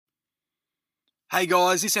Hey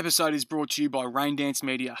guys, this episode is brought to you by Raindance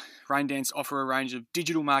Media. Raindance offer a range of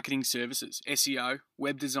digital marketing services, SEO,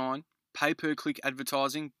 web design, pay-per-click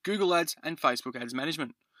advertising, Google Ads and Facebook Ads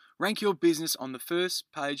management. Rank your business on the first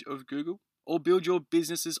page of Google or build your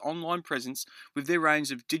business's online presence with their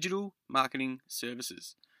range of digital marketing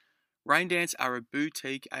services. Raindance are a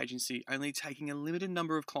boutique agency only taking a limited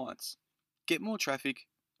number of clients. Get more traffic,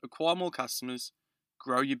 acquire more customers,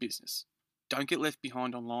 grow your business. Don't get left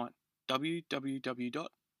behind online.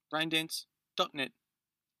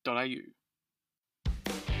 www.raindance.net.au.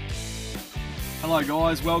 Hello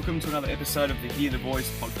guys, welcome to another episode of the Hear the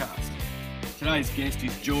Voice podcast. Today's guest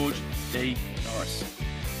is George D. Norris.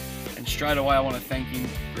 And straight away I want to thank him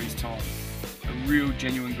for his time. A real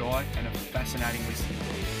genuine guy and a fascinating listener.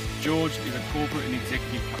 George is a corporate and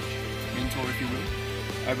executive coach, mentor if you will.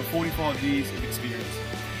 Over 45 years of experience.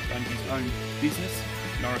 Runs his own business,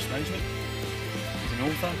 Norris Management. He's an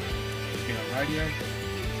author. He's been on radio.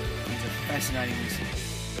 He's a fascinating listener.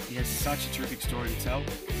 He has such a terrific story to tell.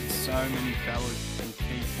 There's so many valid and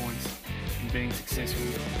key points in being successful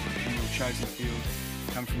in your chosen field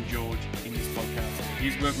come from George in this podcast.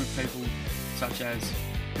 He's worked with people such as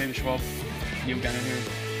Peter Schwab, Neil Gallagher,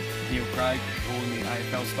 Neil Craig, all in the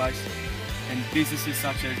AFL space, and businesses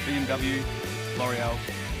such as BMW, L'Oreal,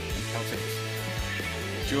 and Caltex.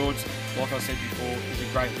 George, like I said before, is a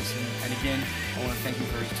great listener, and again, I want to thank him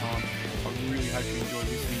for his time. I really hope you enjoyed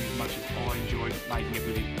listening as much as I enjoyed making it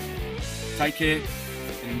with him. Take care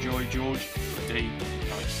and enjoy George D.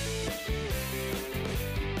 Norris.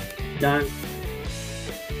 Done.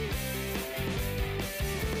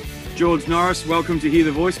 George Norris, welcome to Hear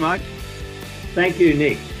the Voice, mate. Thank you,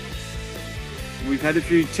 Nick. We've had a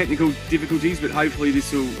few technical difficulties, but hopefully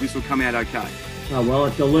this will come out okay. Oh, well,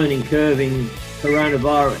 it's a learning curve in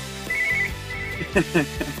coronavirus.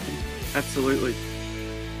 Absolutely.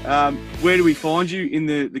 Where do we find you in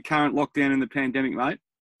the current lockdown and the pandemic, mate?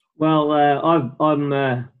 Well,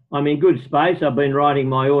 I'm in good space. I've been writing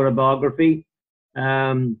my autobiography,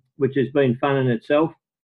 which has been fun in itself.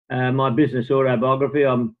 My business autobiography.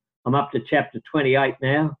 I'm up to chapter 28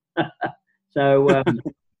 now. So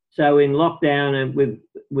in lockdown and with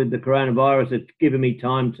the coronavirus, it's given me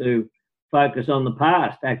time to focus on the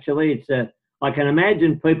past. Actually, I can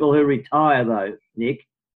imagine people who retire though, Nick,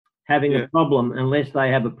 having a problem unless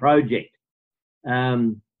they have a project.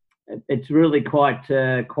 It's really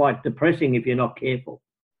quite depressing if you're not careful.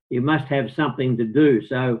 You must have something to do.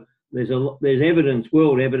 So there's evidence,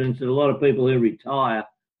 world evidence, that a lot of people who retire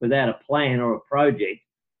without a plan or a project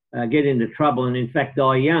get into trouble and in fact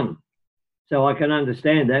die young. So I can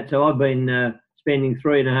understand that. So I've been spending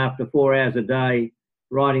 3.5 to 4 hours a day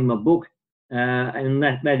writing my book, and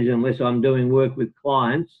that is unless I'm doing work with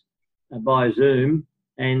clients by Zoom.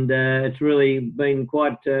 And it's really been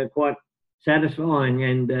quite satisfying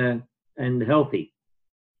and healthy.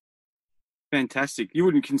 Fantastic. You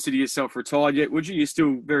wouldn't consider yourself retired yet, would you? You're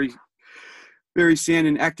still very, very sound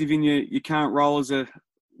and active in your current role as a,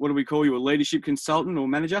 what do we call you, a leadership consultant or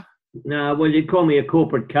manager? No, well, you'd call me a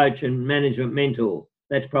corporate coach and management mentor.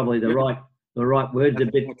 That's probably the right words. A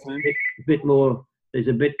bit more. There's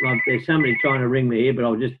a bit like there's somebody trying to ring me here, but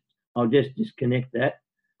I'll just disconnect that.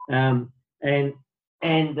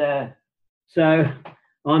 So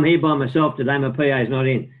I'm here by myself today. My PA's not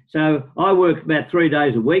in. So I work about 3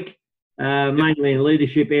 days a week, mainly in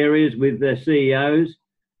leadership areas with CEOs,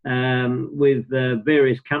 with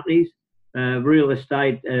various companies, real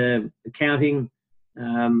estate, accounting,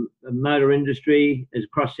 motor industry as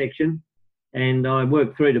cross-section. And I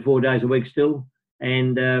work 3 to 4 days a week still.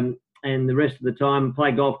 And the rest of the time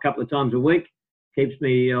play golf a couple of times a week, keeps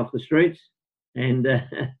me off the streets. And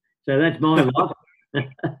so that's my life.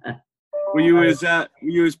 Were you as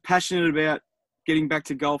passionate about getting back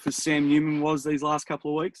to golf as Sam Newman was these last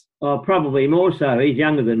couple of weeks? Oh, probably more so. He's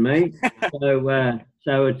younger than me, so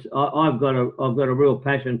I've got a real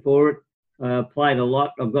passion for it. Played a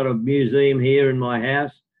lot. I've got a museum here in my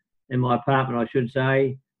house, in my apartment, I should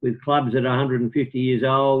say, with clubs that are 150 years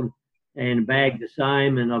old and a bag the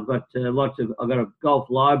same. And I've got I've got a golf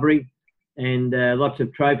library and lots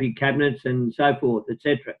of trophy cabinets and so forth,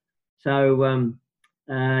 etc. So.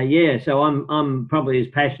 So I'm probably as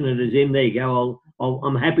passionate as him. There you go.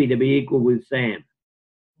 I'm happy to be equal with Sam.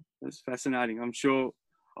 That's fascinating. I'm sure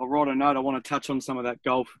I'll write a note. I want to touch on some of that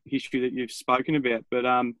golf history that you've spoken about, but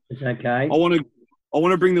it's okay. I want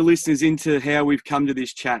to bring the listeners into how we've come to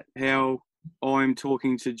this chat, how I'm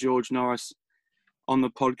talking to George Norris on the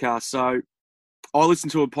podcast. So I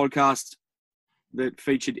listened to a podcast that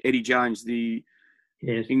featured Eddie Jones, the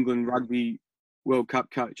England Rugby World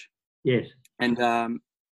Cup coach. Yes. And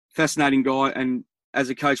fascinating guy. And as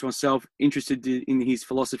a coach myself, interested in his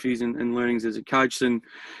philosophies and learnings as a coach. And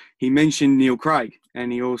he mentioned Neil Craig,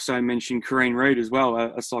 and he also mentioned Corinne Reid as well,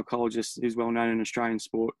 a psychologist who's well known in Australian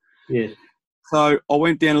sport. Yes. So I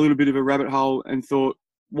went down a little bit of a rabbit hole and thought,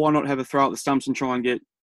 why not have a throw at the stumps and try and get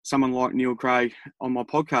someone like Neil Craig on my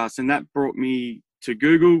podcast? And that brought me to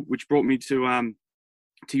Google, which brought me to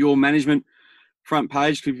your management front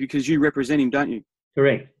page, because you represent him, don't you?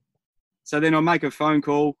 Correct. So then I make a phone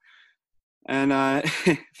call, and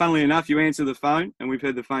funnily enough, you answer the phone, and we've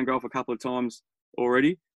heard the phone go off a couple of times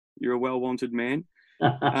already. You're a well-wanted man.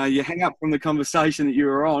 You hang up from the conversation that you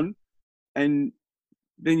were on, and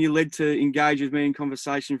then you led to engage with me in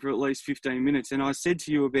conversation for at least 15 minutes. And I said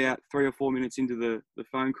to you about 3 or 4 minutes into the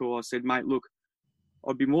phone call, I said, mate, look,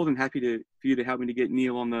 I'd be more than happy for you to help me to get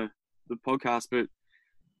Neil on the podcast. But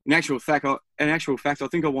in actual fact, I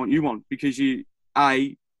think I want you on, because you,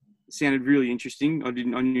 A, sounded really interesting. I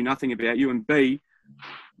knew nothing about you. And B,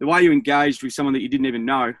 the way you engaged with someone that you didn't even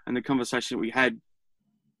know, and the conversation that we had,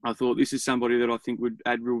 I thought this is somebody that I think would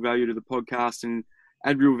add real value to the podcast and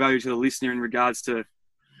add real value to the listener in regards to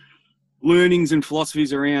learnings and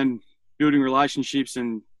philosophies around building relationships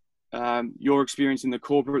and your experience in the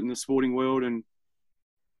corporate and the sporting world. And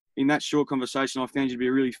in that short conversation, I found you to be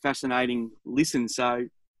a really fascinating listen. So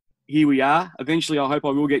here we are. Eventually, I hope I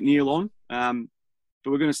will get Neil on. But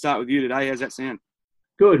we're going to start with you today. How's that sound?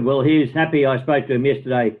 Good. Well, he's happy. I spoke to him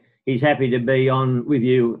yesterday. He's happy to be on with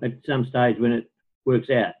you at some stage when it works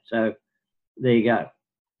out. So there you go.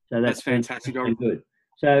 So that's fantastic. Good.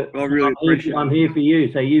 So I really appreciate I'm here for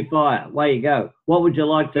you. So you fire. Away you go. What would you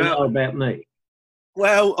like to know about me?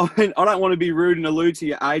 Well, I don't want to be rude and allude to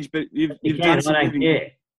your age, but you've done some living. Yeah.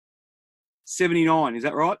 79, is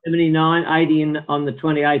that right? 79, 80 on the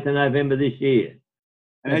 28th of November this year.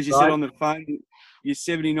 And as you said on the phone, you're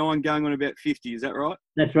 79 going on about 50, is that right?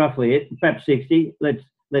 That's roughly it. Perhaps 60. Let's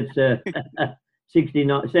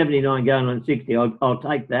 69, 79 going on 60. I'll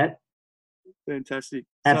take that. Fantastic.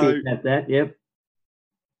 Happy about that, yep.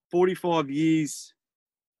 45 years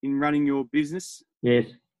in running your business? Yes,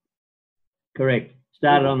 correct.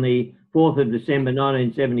 Started on the 4th of December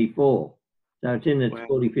 1974. So it's in its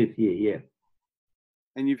 45th year, yeah.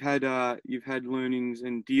 And you've had learnings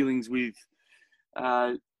and dealings with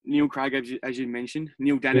Neil Craig, as you mentioned,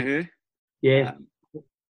 Neil Danaher. Yeah.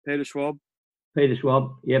 Peter Schwab,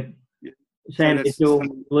 yep. Yeah. Sam Mitchell,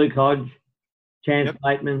 Luke Hodge, Chance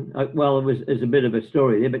Bateman. Well, it's a bit of a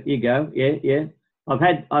story there, but you go. Yeah. I've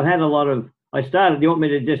had a lot of. I started. You want me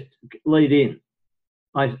to just lead in?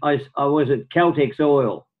 I was at Caltex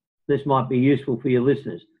Oil. This might be useful for your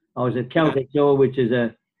listeners. I was at Caltex Oil, which is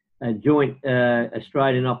a joint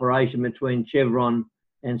Australian operation between Chevron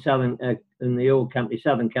and and the oil company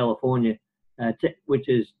Southern California, which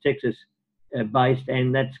is Texas based,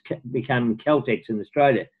 and that's become Caltex in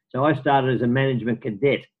Australia. So I started as a management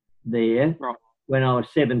cadet there when I was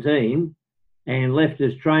 17, and left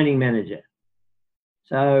as training manager.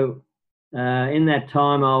 So in that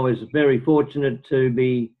time, I was very fortunate to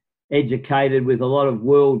be educated with a lot of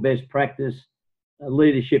world best practice,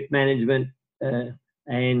 leadership management,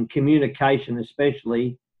 and communication,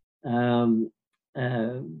 especially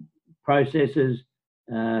processes,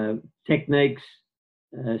 techniques,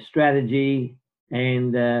 strategy,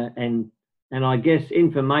 and I guess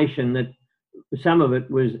information that some of it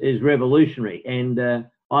is revolutionary. And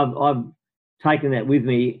I've taken that with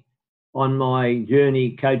me on my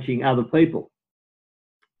journey coaching other people.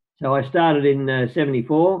 So I started in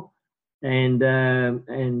 74, and I've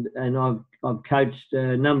coached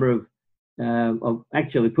a number of. I've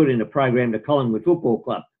actually put in a program to Collingwood Football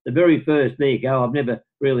Club. The very first, there you go. I've never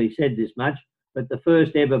really said this much, but the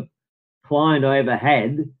first ever client I ever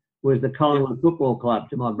had was the Collingwood Football Club,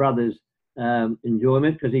 to my brother's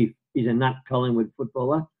enjoyment, because he's a nut Collingwood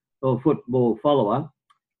footballer or football follower.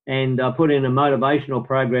 And I put in a motivational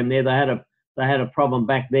program there. They had a problem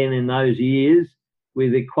back then in those years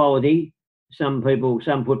with equality. Some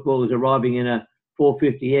footballers arriving in a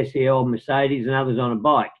 450 SEL Mercedes and others on a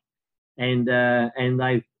bike, and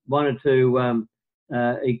they wanted to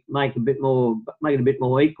make it a bit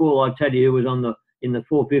more equal. I tell you, who was in the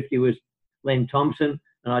 450 was Len Thompson,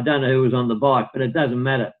 and I don't know who was on the bike, but it doesn't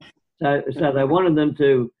matter. So they wanted them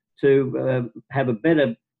to have a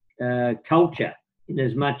better culture, in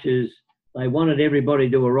as much as they wanted everybody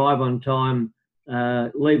to arrive on time,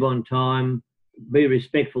 leave on time, be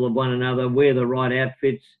respectful of one another, wear the right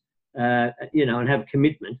outfits, and have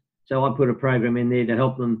commitment. So I put a program in there to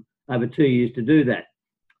help them over 2 years to do that.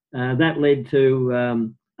 That led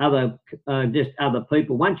to other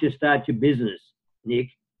people. Once you start your business, Nick,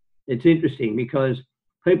 it's interesting because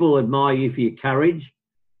people admire you for your courage,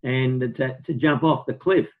 and to jump off the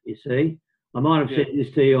cliff, you see. I might have said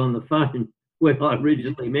this to you on the phone when I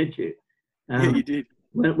originally met you. Yeah, you did.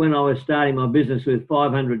 When I was starting my business with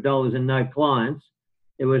 $500 and no clients,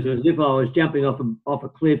 it was as if I was jumping off a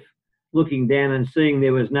cliff, looking down and seeing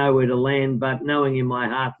there was nowhere to land, but knowing in my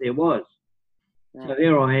heart there was. Right. So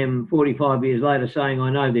here I am 45 years later saying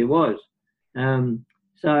I know there was.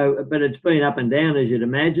 But it's been up and down, as you'd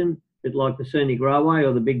imagine, a bit like the Scenic Railway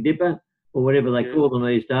or the Big Dipper or whatever they call them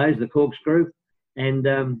these days, the corkscrew. And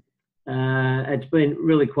it's been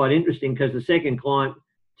really quite interesting because the second client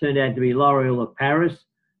turned out to be L'Oreal of Paris,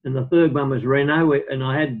 and the third one was Renault, and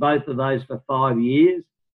I had both of those for 5 years.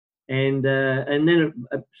 And then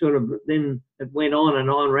it went on and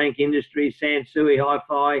on, Rank Industries, Sansui,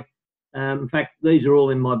 Hi-Fi. In fact, these are all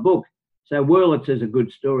in my book. So Wurlitz is a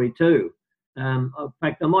good story too. In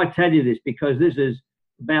fact, I might tell you this because this is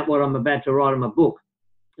about what I'm about to write in my book.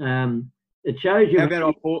 It shows you... How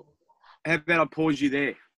about I pause you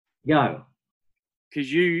there? Go.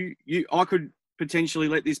 Because I could potentially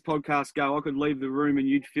let this podcast go. I could leave the room and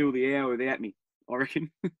you'd fill the hour without me, I reckon.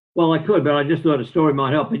 Well, I could, but I just thought a story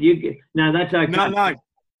might help. But no, that's okay. No.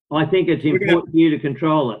 I think it's important for you to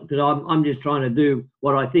control it because I'm just trying to do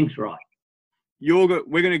what I think's right. We're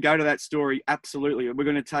going to go to that story, absolutely. We're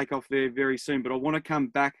going to take off there very soon. But I want to come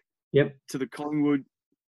back to the Collingwood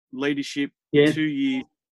leadership 2 years.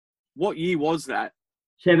 What year was that?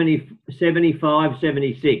 75,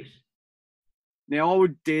 76. Now, I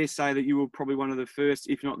would dare say that you were probably one of the first,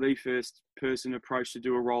 if not the first person approached to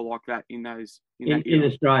do a role like that in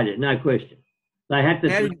Australia, no question. They had to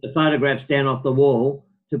put the photographs down off the wall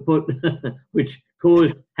to put, which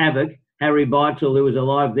caused havoc. Harry Beitzel, who was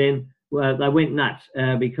alive then, they went nuts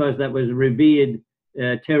because that was revered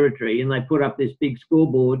territory, and they put up this big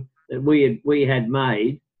scoreboard that we had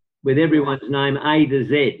made with everyone's name A to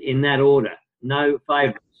Z in that order, no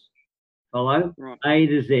favourites. Follow? Right. A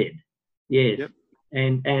to Z. Yes. Yep.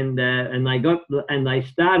 And they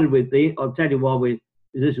started with I'll tell you why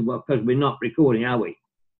because we're not recording, are we?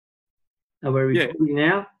 Are we recording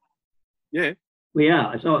now? Yeah. We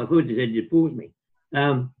are. So I thought you said you'd pause me.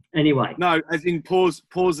 Anyway. No, as in pause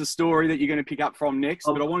the story that you're going to pick up from next,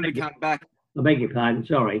 but I wanted to come back. I beg your pardon,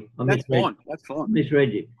 sorry. That's fine.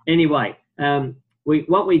 Misread you. Anyway,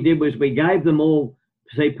 what we did was we gave them all,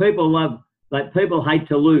 see, people hate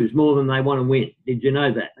to lose more than they want to win. Did you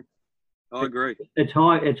know that? I agree. It's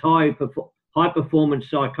high performance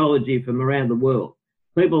psychology from around the world.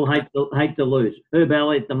 People hate to lose. Herb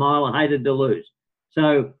Elliott, the miler, hated to lose.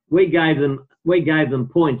 So we gave them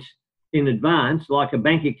points in advance, like a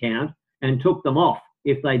bank account, and took them off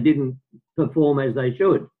if they didn't perform as they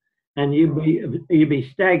should. And you'd be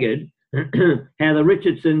staggered how the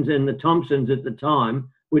Richardsons and the Thompsons at the time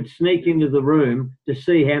would sneak into the room to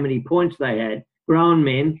see how many points they had. Grown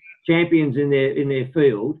men, champions in their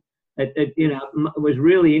field. It was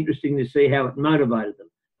really interesting to see how it motivated them.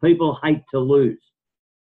 People hate to lose.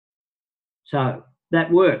 So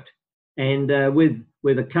that worked. And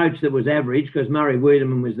with a coach that was average, because Murray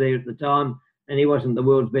Wiedemann was there at the time, and he wasn't the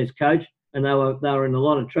world's best coach, and they were in a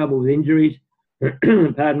lot of trouble with injuries.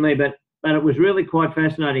 Pardon me, but it was really quite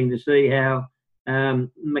fascinating to see how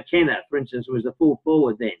McKenna, for instance, was the full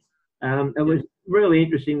forward then. It was really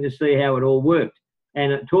interesting to see how it all worked.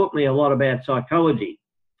 And it taught me a lot about psychology,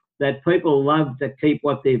 that people love to keep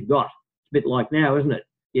what they've got. It's a bit like now, isn't it?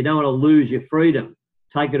 You don't want to lose your freedom.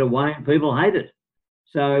 Take it away, and people hate it.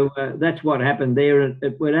 So that's what happened there.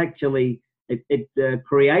 It would actually, it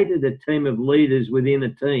created a team of leaders within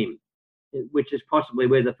a team, which is possibly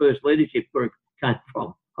where the first leadership group came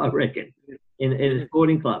from, I reckon, in a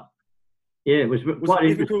sporting club. Yeah, it was quite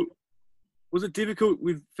interesting. Was it difficult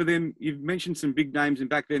for them? You've mentioned some big names, and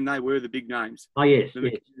back then they were the big names. Oh, yes.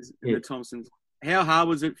 The Thompsons. How hard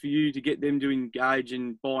was it for you to get them to engage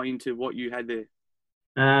and buy into what you had there?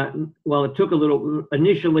 Well, it took a little.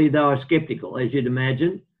 Initially, they were sceptical, as you'd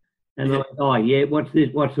imagine, and they're like, "Oh, yeah, what's this?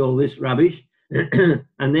 What's all this rubbish?"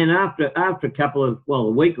 And then after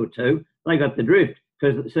a week or two, they got the drift.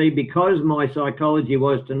 Because my psychology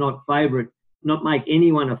was to not make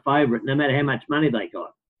anyone a favourite, no matter how much money they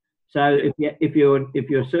got. So if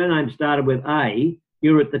your surname started with A,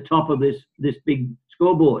 you're at the top of this big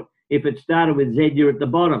scoreboard. If it started with Z, you're at the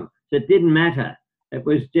bottom. So it didn't matter. It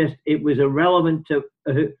was irrelevant to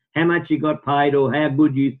how much you got paid or how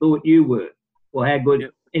good you thought you were or how good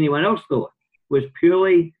anyone else thought. It was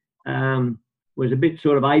purely, was a bit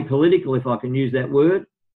sort of apolitical, if I can use that word.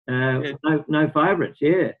 No favourites,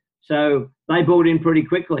 yeah. So they bought in pretty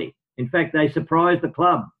quickly. In fact, they surprised the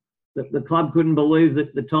club. The club couldn't believe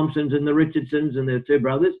that the Thompsons and the Richardsons and their two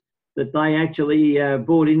brothers that they actually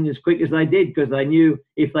bought in as quick as they did, because they knew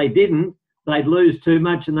if they didn't, they'd lose too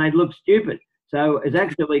much and they'd look stupid. So it's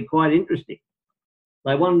actually quite interesting.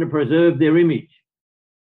 They wanted to preserve their image.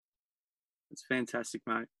 That's fantastic,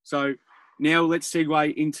 mate. So now let's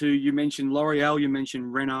segue into, you mentioned L'Oreal, you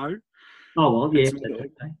mentioned Renault. Oh, well, yeah.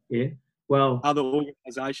 Okay. Yeah. Well, other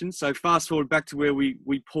organisations. So fast forward back to where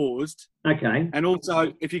we paused. Okay. And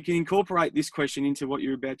also, if you can incorporate this question into what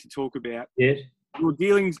you're about to talk about. Yes. Your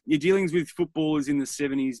dealings with footballers in the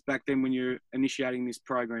 70s, back then when you're initiating this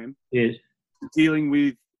program. Yes. Dealing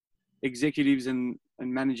with executives and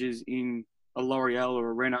managers in a L'Oreal or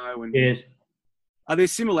a Renault. And yes. Are there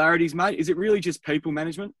similarities, mate? Is it really just people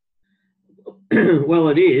management? Well,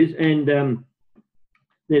 it is. And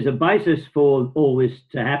there's a basis for all this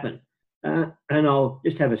to happen. And I'll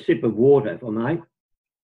just have a sip of water, if I may.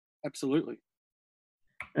 Absolutely.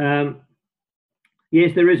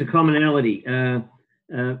 Yes, there is a commonality.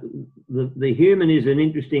 The human is an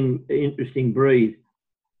interesting breed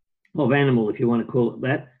of animal, if you want to call it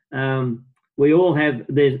that. We all have.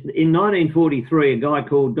 In 1943, a guy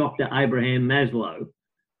called Dr. Abraham Maslow,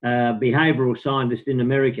 behavioural scientist in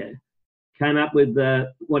America, came up with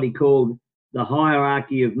what he called the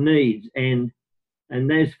hierarchy of needs, and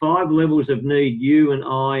there's 5 levels of need. You and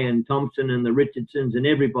I and Thompson and the Richardsons and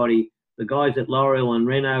everybody, the guys at L'Oreal and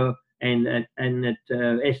Renault and at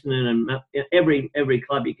Essendon and every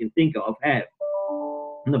club you can think of have.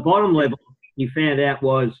 And the bottom level, he found out,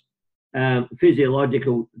 was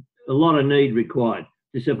physiological. A lot of need required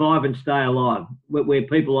to survive and stay alive, where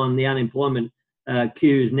people on the unemployment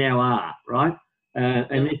queues now are, right?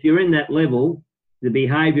 And if you're in that level, the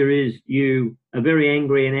behaviour is you are very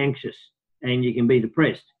angry and anxious, and you can be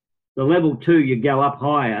depressed. The level 2, you go up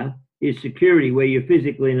higher, is security, where you're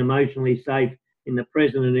physically and emotionally safe in the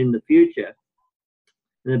present and in the future.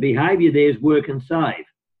 And the behaviour there is work and save.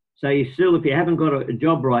 So you still, if you haven't got a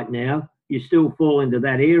job right now, you still fall into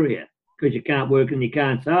that area because you can't work and you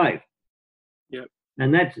can't save. Yep.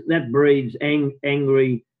 And that breeds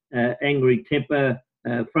angry temper,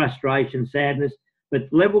 frustration, sadness. But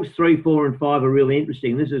levels 3, 4, and 5 are really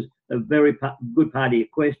interesting. This is a very good part of your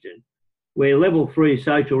question, where level 3 is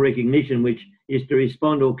social recognition, which is to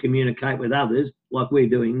respond or communicate with others, like we're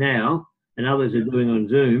doing now, and others are doing on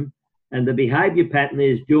Zoom. And the behaviour pattern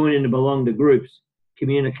is join in and belong to groups,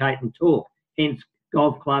 communicate and talk. Hence,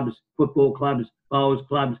 golf clubs, football clubs, bowls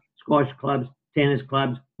clubs, squash clubs, tennis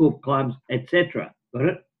clubs, book clubs, etc. Got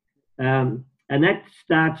it? And that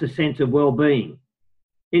starts a sense of well-being.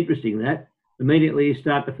 Interesting that. Immediately you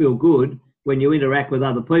start to feel good when you interact with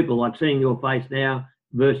other people, like seeing your face now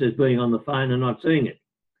versus being on the phone and not seeing it,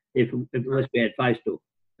 unless we had FaceTime.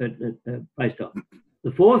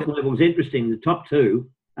 The 4th level is interesting. The top 2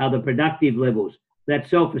 are the productive levels. That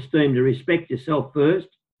self-esteem, to respect yourself first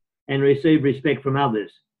and receive respect from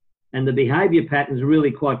others. And the behaviour patterns are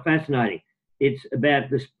really quite fascinating. It's about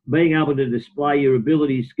being able to display your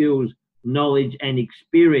abilities, skills, knowledge and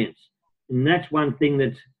experience. And that's one thing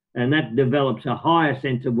that develops a higher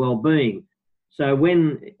sense of well-being. So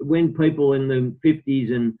when people in the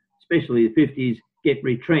 50s, and especially the 50s, get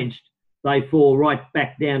retrenched, they fall right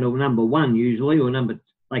back down to number 1 usually, or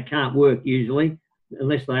they can't work usually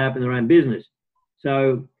unless they open their own business.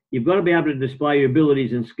 So you've got to be able to display your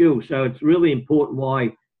abilities and skills. So it's really important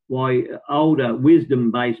why older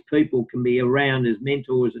wisdom-based people can be around as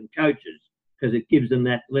mentors and coaches, because it gives them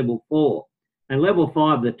that level 4. And level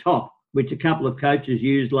 5, the top, which a couple of coaches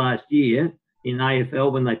used last year in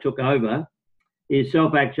AFL when they took over, is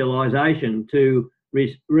self-actualisation, to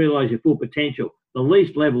realise your full potential. The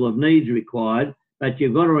least level of needs required, but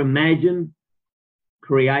you've got to imagine,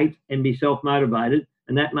 create and be self-motivated,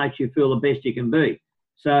 and that makes you feel the best you can be.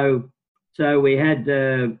 So we had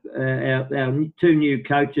our 2 new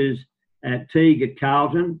coaches, Teague at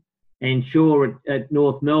Carlton and Shaw at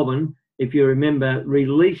North Melbourne, if you remember,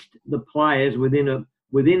 released the players within,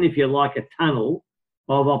 if you like, a tunnel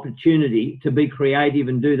of opportunity to be creative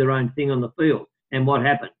and do their own thing on the field. And what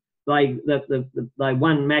happened? They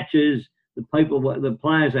won matches. The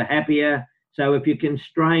players are happier. So if you're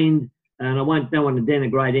constrained, and I don't want to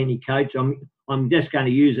denigrate any coach, I'm just going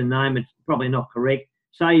to use a name. It's probably not correct.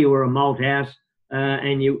 Say you were a Malthouse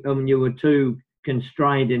and you were too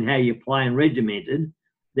constrained in how you play and regimented,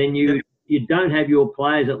 then you don't have your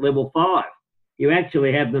players at level 5. You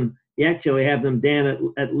actually have them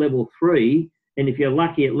down at level 3, and if you're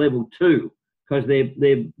lucky at level 2, because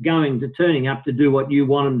they're turning up to do what you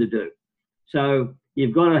want them to do. So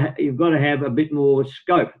you've got to have a bit more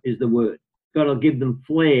scope, is the word. Got to give them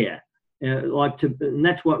flair, and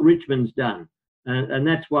that's what Richmond's done, and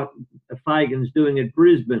that's what Fagan's doing at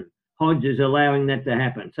Brisbane, Hodges allowing that to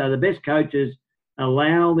happen. So the best coaches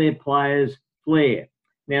allow their players flair.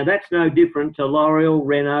 Now, that's no different to L'Oreal,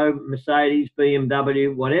 Renault, Mercedes,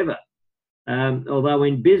 BMW, whatever. Although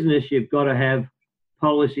in business, you've got to have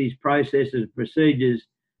policies, processes, procedures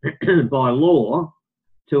by law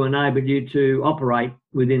to enable you to operate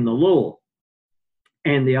within the law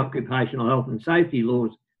and the occupational health and safety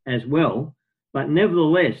laws as well. But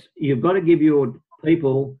nevertheless, you've got to give your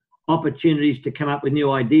people opportunities to come up with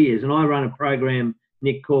new ideas. And I run a program,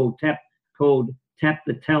 Nick, called Tap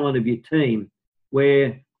the Talent of Your Team,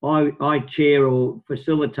 where I chair or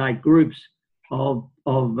facilitate groups of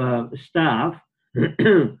staff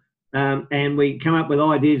and we come up with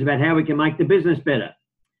ideas about how we can make the business better.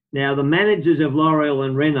 Now, the managers of L'Oreal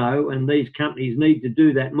and Renault and these companies need to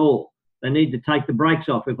do that more. They need to take the brakes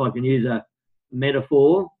off, if I can use a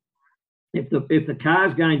metaphor. If the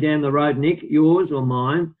car's going down the road, Nick, yours or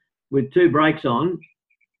mine, with two brakes on,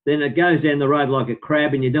 then it goes down the road like a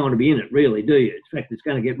crab and you don't want to be in it, really, do you? In fact, it's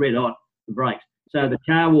going to get red hot, the brakes. So the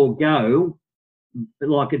car will go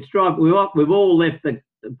like it's driving. We've all left the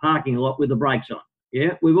parking lot with the brakes on.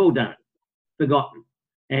 Yeah, we've all done it, forgotten.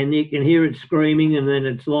 And you can hear it screaming and then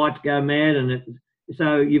its lights go mad.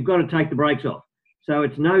 So you've got to take the brakes off. So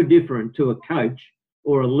it's no different to a coach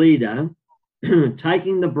or a leader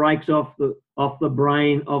taking the brakes off the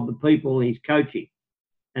brain of the people he's coaching.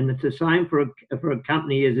 And it's the same for a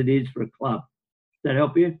company as it is for a club. Does that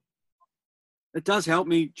help you? It does help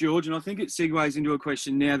me, George, and I think it segues into a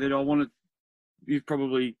question now that I want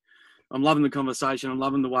to. I'm loving the conversation. I'm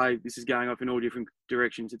loving the way this is going off in all different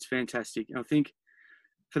directions. It's fantastic. And I think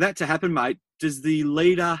for that to happen, mate, does the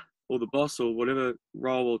leader or the boss or whatever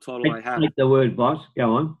role or title they have... The word boss,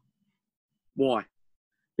 go on. Why?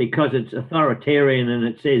 Because it's authoritarian and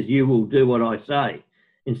it says you will do what I say,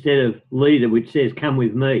 instead of leader, which says come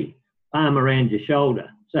with me, arm around your shoulder,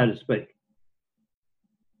 so to speak.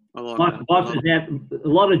 I like that. Bosses have a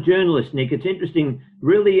lot of journalists, Nick. It's interesting,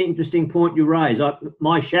 really interesting point you raise.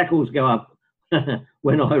 My shackles go up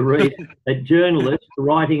when I read a journalist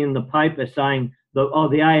writing in the paper saying the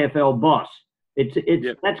AFL boss.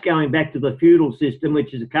 That's going back to the feudal system,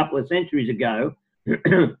 which is a couple of centuries ago.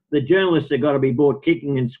 The journalists have got to be brought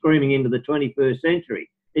kicking and screaming into the 21st century.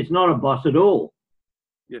 It's not a boss at all.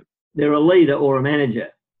 Yep. They're a leader or a manager.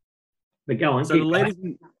 But go on. So the leaders...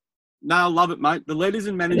 No, I love it, mate. The leaders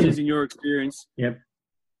and managers, in your experience,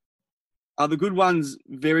 are the good ones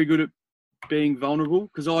very good at being vulnerable?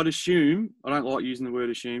 Because I'd assume, I don't like using the word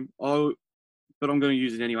assume, but I'm going to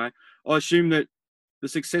use it anyway. I assume that the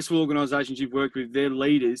successful organisations you've worked with, their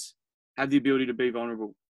leaders have the ability to be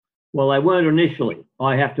vulnerable. Well, they weren't initially.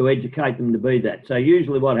 I have to educate them to be that. So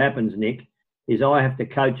usually what happens, Nick, is I have to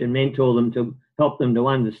coach and mentor them to help them to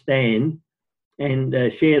understand and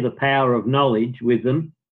share the power of knowledge with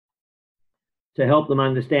them, to help them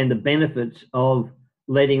understand the benefits of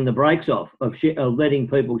letting the brakes off, of letting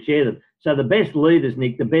people share them. So the best leaders,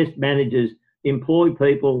 Nick, the best managers employ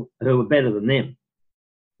people who are better than them.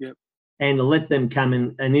 Yep. And to let them come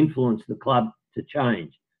in and influence the club to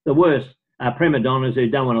change. The worst are prima donnas who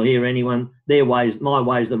don't want to hear anyone. Their ways, my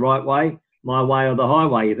way's the right way, my way or the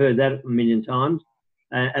highway. You've heard that a million times.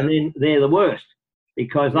 And then they're the worst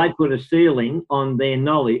because they put a ceiling on their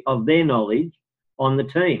knowledge on the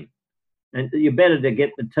team. And you're better to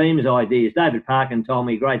get the team's ideas. David Parkin told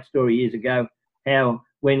me a great story years ago how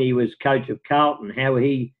when he was coach of Carlton, how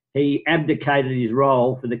he abdicated his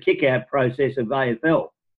role for the kick-out process of AFL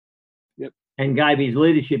and gave his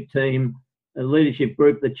leadership team, a leadership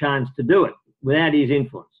group, the chance to do it without his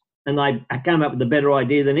influence. And they came up with a better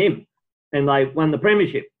idea than him and they won the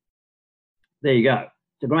premiership. There you go.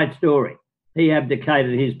 It's a great story. He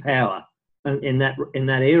abdicated his power in that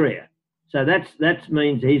area. So that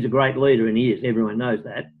means he's a great leader, and he is. Everyone knows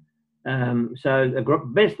that. So the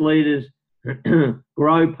best leaders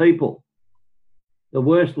grow people. The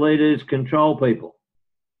worst leaders control people.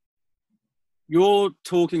 You're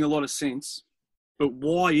talking a lot of sense, but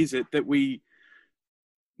why is it that we,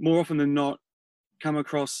 more often than not, come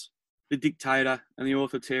across the dictator and the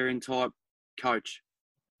authoritarian type coach?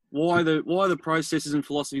 Why the processes and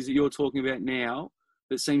philosophies that you're talking about now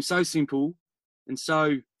that seem so simple and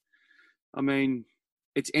so... I mean,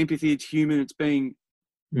 it's empathy, it's human, it's being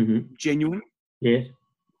genuine. Yes.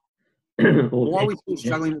 Why are we still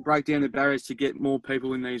struggling to break down the barriers to get more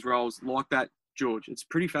people in these roles like that, George? It's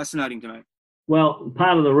pretty fascinating to me. Well,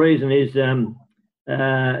 part of the reason is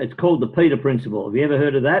it's called the Peter Principle. Have you ever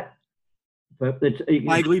heard of that?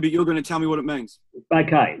 Vaguely, but you're going to tell me what it means.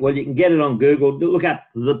 Okay. Well, you can get it on Google. Look up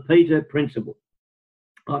the Peter Principle.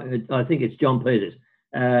 I think it's John Peters,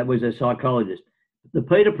 was a psychologist. The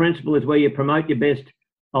Peter Principle is where you promote your best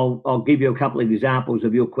I'll give you a couple of examples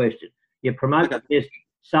of your question. You promote the best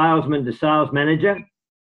salesman to sales manager,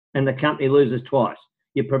 and the company loses twice.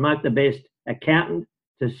 You promote the best accountant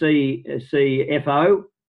to CFO,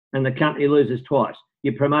 and the company loses twice.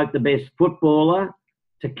 You promote the best footballer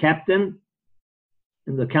to captain,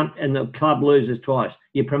 and the club loses twice.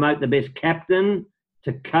 You promote the best captain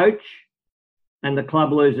to coach, and the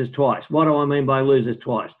club loses twice. What do I mean by loses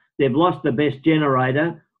twice? They've lost the best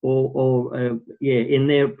generator in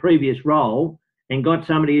their previous role and got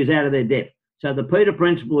somebody who's out of their depth. So the Peter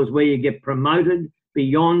Principle is where you get promoted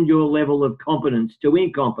beyond your level of competence to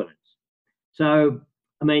incompetence. So,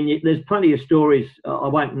 I mean, there's plenty of stories. I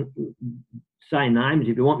won't say names.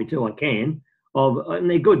 If you want me to, I can. And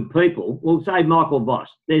they're good people. We'll say Michael Voss.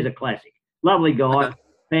 There's a classic. Lovely guy,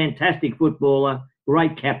 fantastic footballer,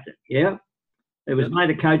 great captain. Yeah. It was made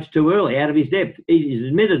a coach too early, out of his depth. He's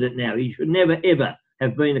admitted it now. He should never, ever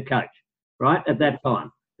have been a coach, right, at that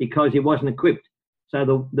time, because he wasn't equipped.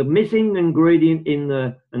 So the missing ingredient and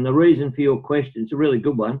the reason for your question, it's a really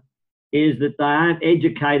good one, is that they aren't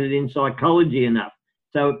educated in psychology enough.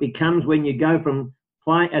 So it becomes when you go from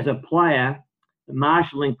as a player,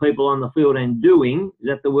 marshalling people on the field and doing, is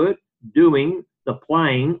that the word? Doing the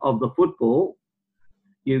playing of the football,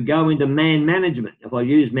 you go into man management. If I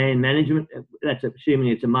use man management, that's assuming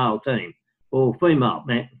it's a male team, or female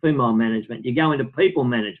management. You go into people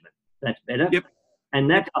management. That's better. Yep. And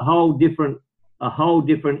that's a whole different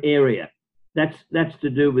area. That's to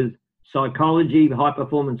do with psychology, high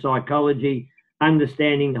performance psychology,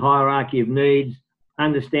 understanding the hierarchy of needs,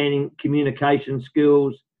 understanding communication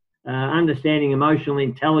skills, understanding emotional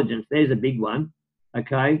intelligence. There's a big one.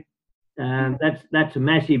 Okay. That's a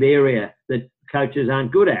massive area that coaches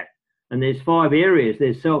aren't good at. And there's 5 areas.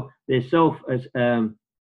 There's 5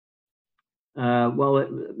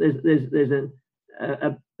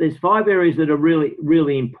 areas that are really,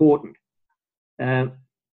 really important. And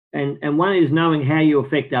one is knowing how you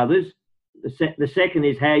affect others. The second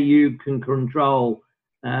is how you can control,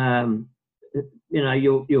 your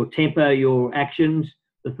temper, your actions.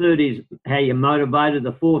 The third is how you're motivated.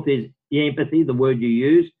 The fourth is the empathy, the word you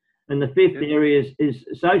use. And the fifth area is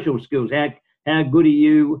social skills. How good are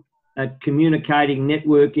you at communicating,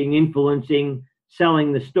 networking, influencing,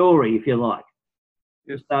 selling the story, if you like?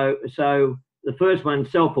 Yes. So the first one,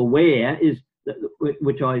 self-aware, is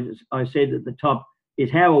which I said at the top,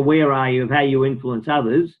 is how aware are you of how you influence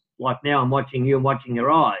others? Like now I'm watching you and watching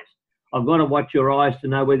your eyes. I've got to watch your eyes to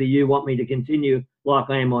know whether you want me to continue like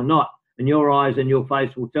I am or not. And your eyes and your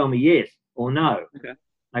face will tell me yes or no.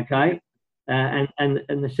 Okay. And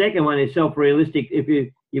the second one is self-realistic. If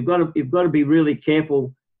you've got to be really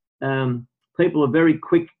careful. People are very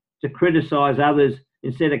quick to criticise others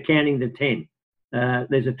instead of counting to 10.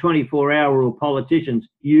 There's a 24-hour rule politicians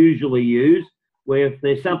usually use, where if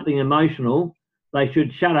there's something emotional, they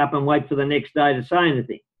should shut up and wait for the next day to say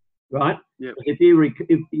anything, right? Yep. If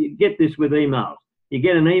you get this with emails, you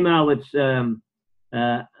get an email that's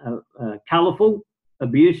colourful,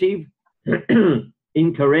 abusive,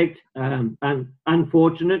 incorrect,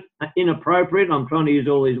 unfortunate, inappropriate. I'm trying to use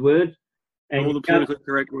all these words. And all the politically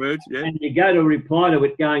correct words, yeah. And you go to reply to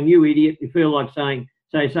it going, you idiot, you feel like saying,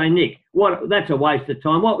 Nick, that's a waste of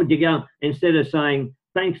time. What would you go, instead of saying,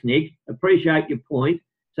 thanks, Nick, appreciate your point.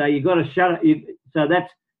 So you've got to shut up. So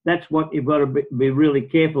that's what you've got to be really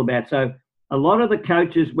careful about. So a lot of the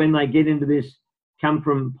coaches, when they get into this, come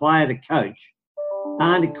from player to coach,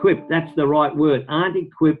 aren't equipped, that's the right word, aren't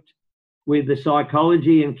equipped with the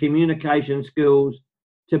psychology and communication skills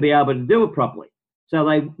to be able to do it properly. So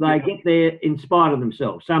they get there in spite of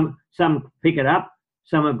themselves. Some pick it up,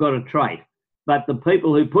 some have got a trait, but the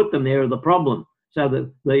people who put them there are the problem. So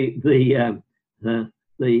the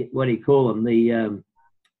what do you call them? The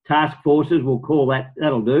task forces, we'll call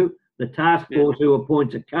that'll do. The task force who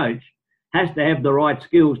appoints a coach has to have the right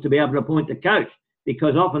skills to be able to appoint a coach,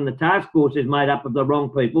 because often the task force is made up of the wrong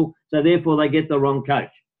people, so therefore they get the wrong coach.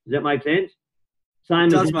 Does that make sense?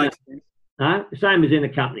 Same as in a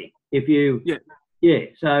company. If you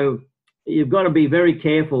so you've got to be very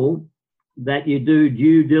careful that you do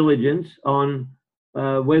due diligence on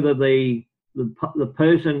whether the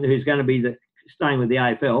person who's going to be staying with the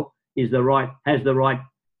AFL has the right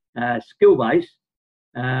skill base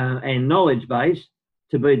and knowledge base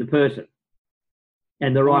to be the person,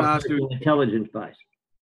 and the right intelligence base.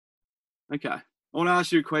 Okay, I want to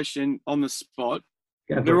ask you a question on the spot.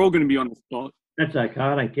 They're all going to be on the spot. That's okay.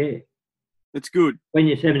 I don't care. That's good. When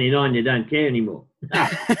you're 79, you don't care anymore.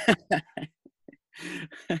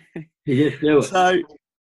 You just do it. So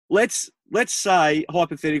let's say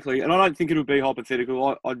hypothetically, and I don't think it'll be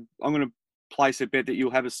hypothetical. I'm going to place a bet that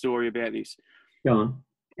you'll have a story about this. Go on.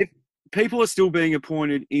 people are still being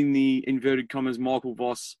appointed in the inverted commas Michael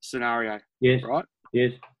Voss scenario. Yes. Right?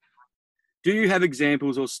 Yes. Do you have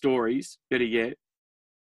examples or stories, better yet,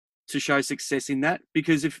 to show success in that?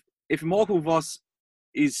 Because if Michael Voss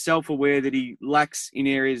is self-aware that he lacks in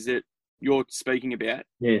areas that you're speaking about,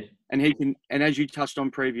 Yes. and he can, and as you touched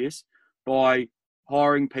on previous, by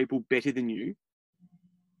hiring people better than you,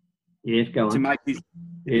 yes, go on. to make this,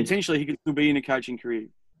 Yes. potentially he could still be in a coaching career,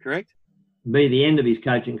 correct? Be the end of his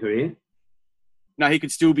coaching career. No, he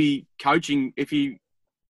could still be coaching if he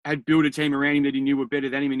had built a team around him that he knew were better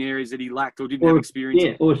than him in areas that he lacked or didn't have experience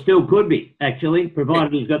in. Or still could be, actually,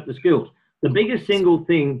 provided he's got the skills. The biggest single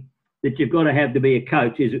thing that you've got to have to be a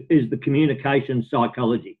coach is the communication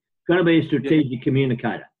psychology. Got to be a strategic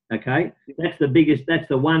communicator, okay? That's the biggest, that's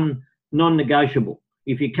the one non-negotiable.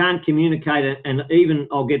 If you can't communicate it, and even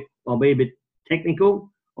I'll be a bit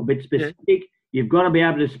technical, a bit specific, you've got to be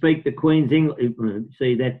able to speak the Queen's English.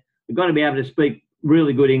 See that? You've got to be able to speak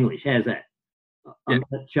really good English. How's that? I'm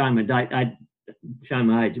showing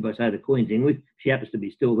my age if I say the Queen's English. She happens to be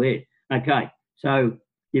still there. Okay, so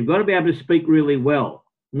you've got to be able to speak really well.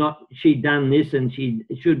 Not she done this and she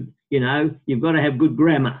should, you've got to have good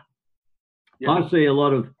grammar. Yeah. I see a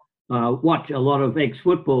lot of, watch a lot of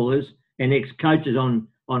ex-footballers and ex-coaches on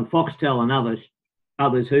Foxtel and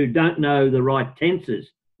others who don't know the right tenses,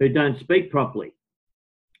 who don't speak properly.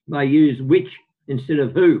 They use which instead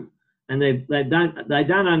of who, and they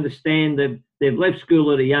don't understand that they've left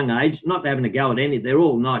school at a young age. Not having a go at any, they're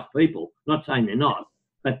all nice people. Not saying they're not,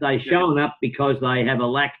 but they're showing up because they have a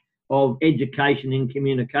lack of education in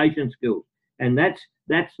communication skills, and that's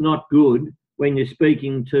not good when you're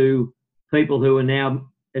speaking to people who are now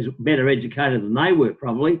as better educated than they were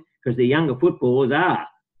probably, because the younger footballers are.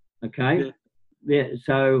 Okay,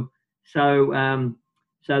 So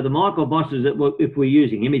the Michael Bosses, if we're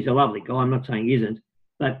using him, he's a lovely guy. I'm not saying he isn't,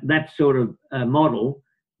 but that sort of model,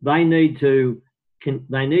 they need to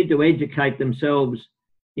educate themselves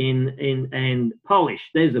in and polish.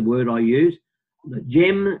 There's the word I use. The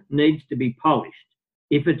gem needs to be polished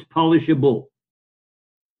if it's polishable.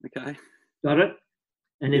 Okay. Got it?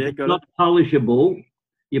 And if it's not polishable,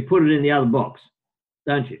 you put it in the other box,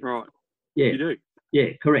 don't you? Right. Yeah. You do.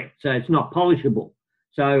 Yeah, correct. So it's not polishable.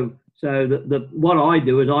 So what I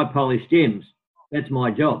do is I polish gems. That's my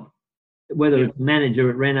job. Whether it's manager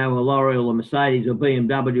at Renault or L'Oreal or Mercedes or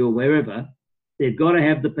BMW or wherever, they've got to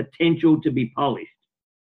have the potential to be polished.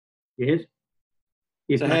 Yes.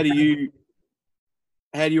 So how do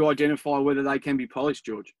you identify whether they can be polished,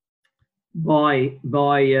 George? By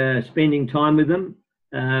spending time with them.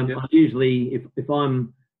 I usually, if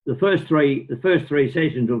I'm the first three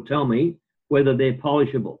sessions will tell me whether they're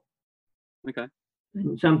polishable. Okay.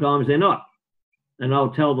 And sometimes they're not, and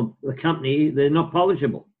I'll tell the company they're not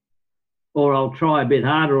polishable, or I'll try a bit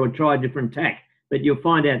harder or try a different tack. But you'll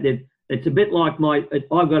find out that it's a bit like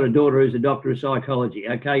I've got a daughter who's a doctor of psychology.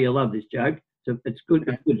 Okay, you'll love this joke. So it's good.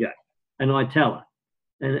 It's a good joke, and I tell her,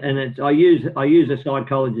 and I use a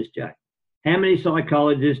psychologist joke. How many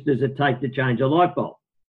psychologists does it take to change a light bulb?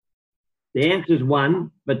 The answer's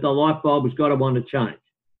one, but the light bulb has got to want to change.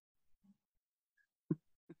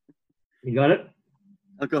 You got it?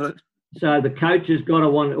 I got it. So the coach has got to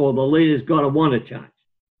want, or the leader's got to want to change.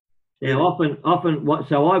 Now, often,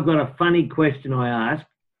 so I've got a funny question I ask,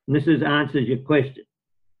 and this answers your question.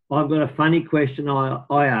 I've got a funny question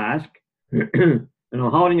I ask, and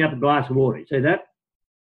I'm holding up a glass of water. You see that?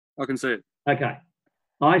 I can see it. Okay.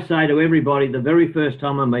 I say to everybody the very first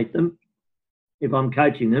time I meet them, if I'm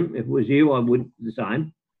coaching them, if it was you, I would do the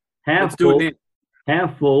same. How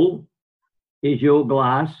full is your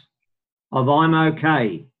glass of I'm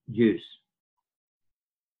okay juice?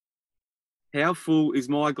 How full is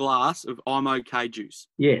my glass of I'm okay juice?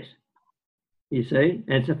 Yes. You see?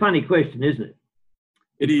 And it's a funny question, isn't it?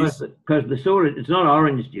 It is. Because it's not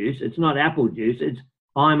orange juice, it's not apple juice, it's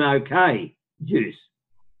I'm okay juice.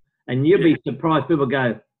 And you'd be surprised. People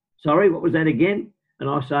go, sorry, what was that again? And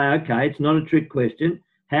I say, okay, it's not a trick question.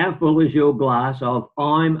 How full is your glass of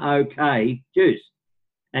I'm okay juice?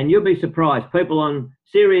 And you'll be surprised. People on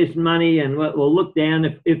serious money and will look down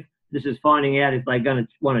if this is finding out if they're going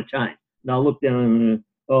to want to change. They'll look down and,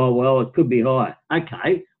 oh, well, it could be higher.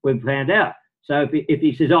 Okay, we've found out. So if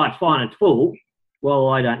he says, oh, it's fine, it's full, well,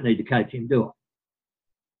 I don't need to coach him, do I?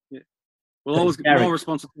 Yeah. Well, my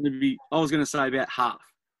response was going to be, I was going to say about half.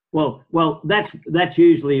 Well, that's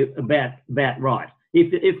usually about right.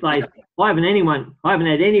 I haven't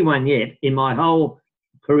had anyone yet in my whole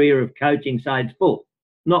career of coaching say it's full,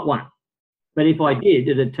 not one. But if I did,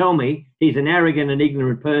 it'd tell me he's an arrogant and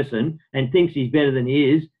ignorant person and thinks he's better than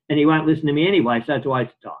he is, and he won't listen to me anyway. So it's a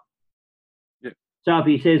waste of time. Yeah. So if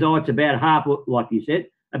he says, oh, it's about half, like you said,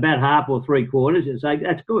 about half or 3/4, and say,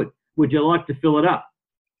 that's good. Would you like to fill it up?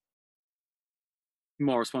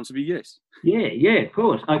 My response would be yes. Yeah, of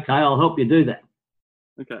course. Okay, I'll help you do that.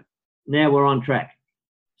 Okay. Now we're on track.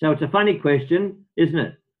 So it's a funny question, isn't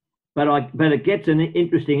it? But it gets an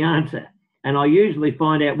interesting answer. And I usually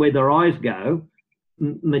find out where their eyes go.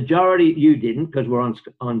 Majority, you didn't because we're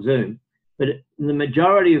on Zoom, but the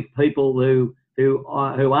majority of people who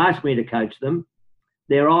ask me to coach them,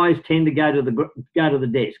 their eyes tend to go to the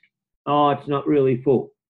desk. Oh, it's not really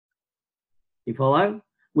full. You follow?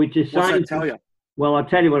 Which is What's saying, that tell you? well, I'll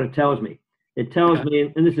tell you what it tells me. It tells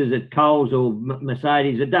me, and this is at Coles or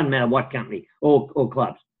Mercedes, it doesn't matter what company or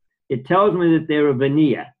clubs. It tells me that they're a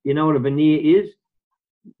veneer. You know what a veneer is?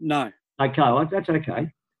 No. Okay, well, that's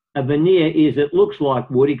okay. A veneer is, it looks like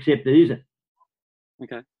wood, except it isn't.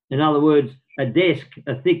 Okay. In other words, a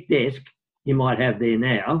thick desk you might have there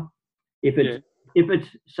now, if it's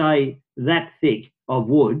say that thick of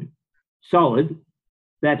wood, solid,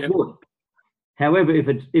 that's wood. However, if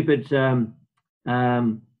it's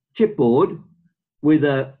chipboard with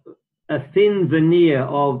a thin veneer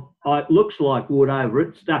of it looks like wood over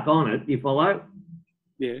it, stuck on it, you follow?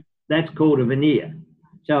 Yeah. That's called a veneer.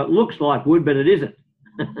 So it looks like wood, but it isn't.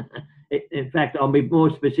 In fact, I'll be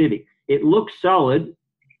more specific. It looks solid,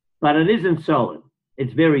 but it isn't solid.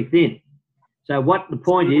 It's very thin. So what the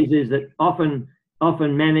point is that often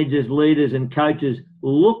managers, leaders and coaches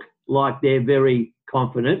look like they're very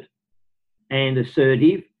confident and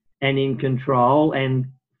assertive and in control and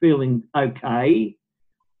feeling okay,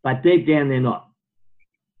 but deep down they're not.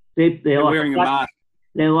 They're like wearing a mask.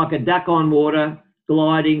 They're like a duck on water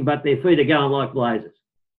gliding, but their feet are going like blazers.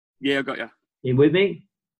 Yeah, I got you. You with me?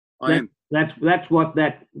 I am. That's what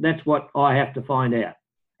I have to find out.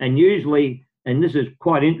 And usually, and this is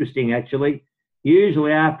quite interesting actually,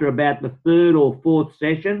 usually after about the third or fourth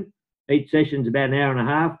session, each session's about an hour and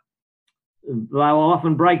a half, they'll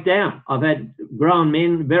often break down. I've had grown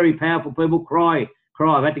men, very powerful people, cry.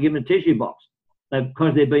 I've had to give them a tissue box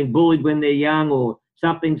because they've been bullied when they're young or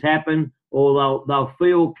something's happened, or they'll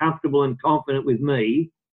feel comfortable and confident with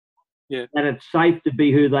me that it's safe to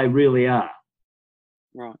be who they really are.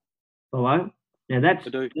 Right. Hello? Now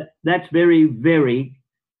that's very, very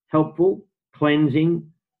helpful,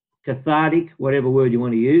 cleansing, cathartic, whatever word you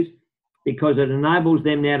want to use, because it enables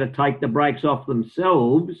them now to take the brakes off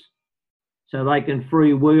themselves so they can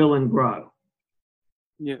free wheel and grow.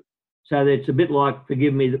 Yeah. So it's a bit like,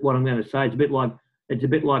 forgive me what I'm going to say, it's a bit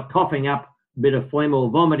like coughing up a bit of phlegm or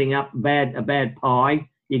vomiting up a bad pie.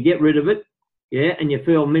 You get rid of it, and you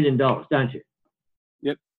feel $1 million, don't you?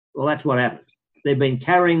 Yep. Well, that's what happens. They've been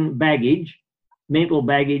carrying baggage, mental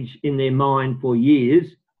baggage in their mind for years,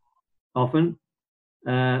 often.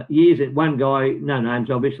 Years at one guy, no names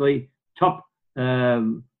obviously, top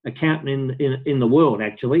accountant in the world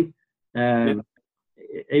actually, even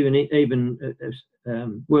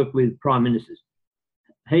worked with prime ministers.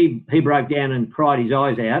 He broke down and cried his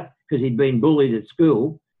eyes out because he'd been bullied at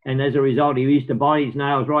school, and as a result he used to bite his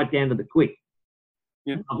nails right down to the quick.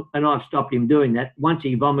 Yeah. And I've stopped him doing that. Once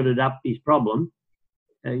he vomited up his problem,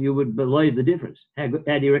 you would believe the difference. How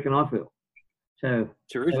do you reckon I feel? So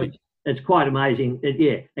terrific. So it's quite amazing.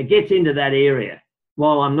 It gets into that area.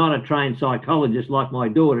 While I'm not a trained psychologist like my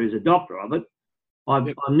daughter is a doctor of it, I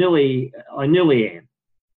nearly am.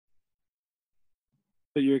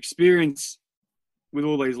 But your experience with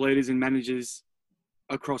all these leaders and managers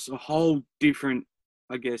across a whole different,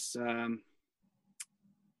 I guess,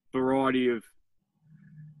 variety of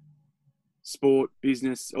sport,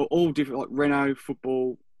 business, all different, like Renault,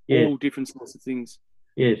 football, all different sorts of things.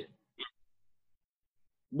 Yes.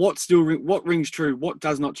 What rings true? What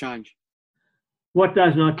does not change? What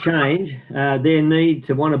does not change? Their need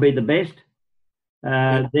to want to be the best.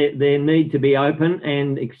 Their need to be open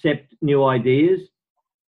and accept new ideas.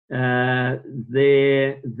 Their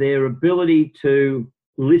ability to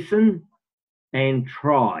listen and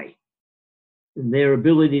try. Their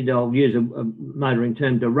ability to, I'll use a motoring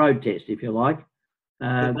term, to road test, if you like.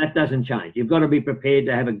 That doesn't change. You've got to be prepared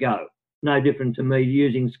to have a go. No different to me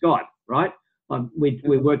using Skype, right? We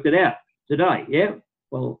worked it out today, yeah?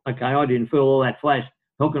 Well, okay, I didn't feel all that flash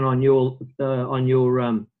hooking on your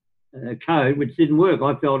code, which didn't work.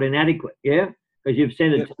 I felt inadequate, yeah? Because you've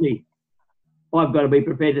sent it to me. I've got to be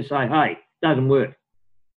prepared to say, hey, doesn't work.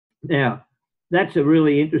 Now, that's a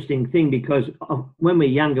really interesting thing because when we're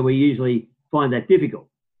younger, we usually find that difficult,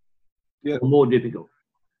 or more difficult.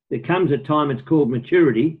 There comes a time, it's called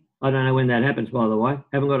maturity. I don't know when that happens, by the way.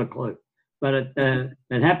 Haven't got a clue. But it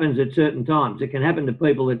happens at certain times. It can happen to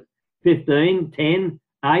people at 15, 10,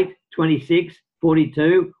 8, 26,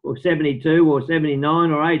 42 or 72 or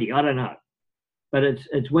 79 or 80. I don't know. But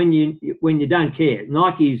it's when you don't care.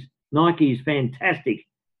 Nike's fantastic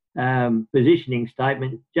positioning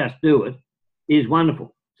statement, just do it, is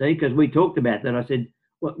wonderful. See, because we talked about that. I said,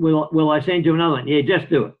 will I send you another one? Yeah, just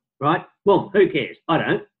do it, right? Well, who cares? I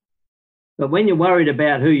don't. But when you're worried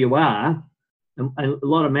about who you are, and a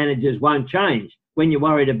lot of managers won't change. When you're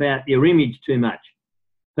worried about your image too much,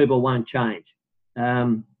 people won't change.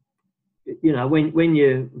 When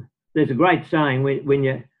there's a great saying when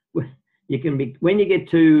you get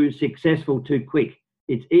too successful too quick,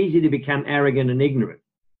 it's easy to become arrogant and ignorant.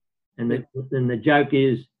 And the joke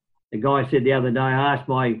is, the guy said the other day, I asked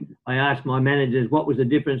my managers what was the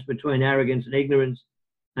difference between arrogance and ignorance,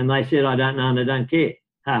 and they said, I don't know and I don't care.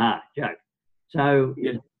 Ha ha, joke. So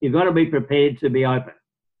you've got to be prepared to be open.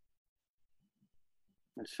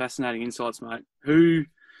 That's fascinating insights, mate. Who's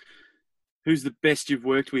the best you've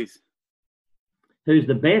worked with? Who's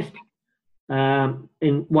the best? In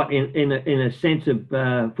a sense of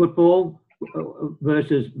football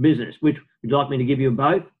versus business? Which would you like me to give you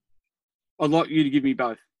both? I'd like you to give me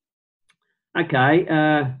both. Okay.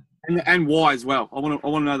 And why as well. I want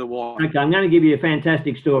to know the why. Okay, I'm going to give you a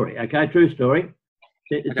fantastic story. Okay, true story.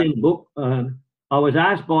 It's in the book. I was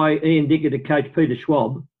asked by Ian Dicker to coach Peter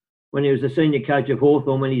Schwab when he was the senior coach of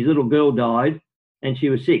Hawthorn when his little girl died, and she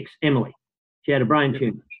was 6, Emily. She had a brain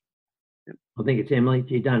tumour. I think it's Emily.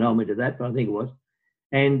 She don't hold me to that, but I think it was.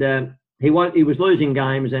 And he was losing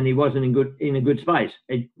games, and he wasn't in a good space.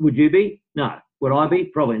 Would you be? No. Would I be?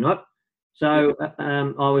 Probably not. So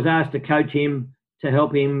I was asked to coach him to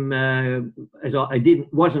help him.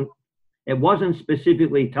 It wasn't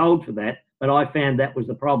specifically told for that, but I found that was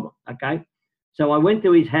the problem. Okay. So I went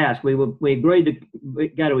to his house. We agreed to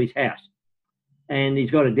go to his house, and he's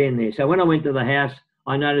got a den there. So when I went to the house,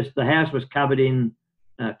 I noticed the house was covered,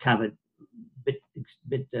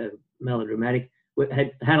 bit melodramatic.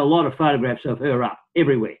 Had a lot of photographs of her up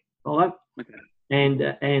everywhere. Follow? Okay. And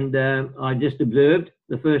I just observed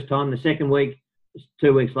the first time. The second week,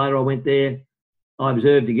 2 weeks later, I went there. I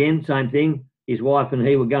observed again, same thing. His wife and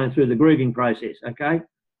he were going through the grieving process. Okay.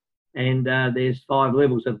 And there's 5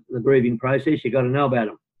 levels of the grieving process. You've got to know about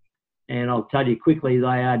them. And I'll tell you quickly, they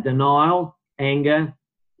are denial, anger,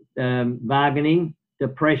 bargaining,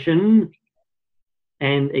 depression,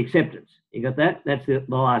 and acceptance. You got that? That's the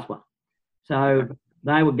last one. So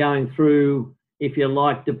they were going through, if you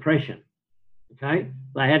like, depression. Okay?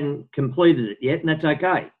 They hadn't completed it yet, and that's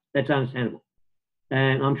okay. That's understandable.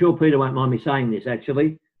 And I'm sure Peter won't mind me saying this,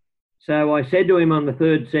 actually. So I said to him on the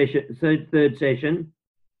third session,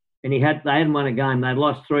 and they hadn't won a game. They'd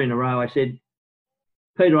lost 3 in a row. I said,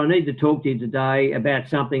 Peter, I need to talk to you today about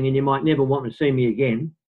something, and you might never want to see me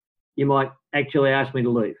again. You might actually ask me to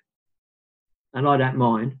leave. And I don't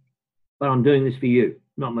mind, but I'm doing this for you,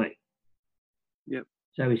 not me. Yep.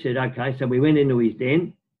 So he said, okay. So we went into his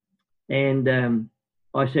den, and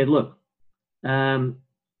I said, look,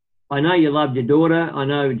 I know you loved your daughter. I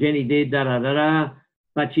know Jenny did,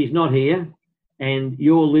 but she's not here, and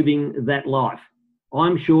you're living that life.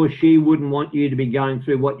 I'm sure she wouldn't want you to be going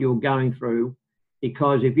through what you're going through,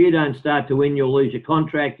 because if you don't start to win, you'll lose your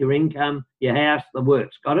contract, your income, your house, the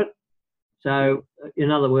works. Got it? So, in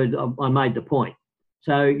other words, I made the point.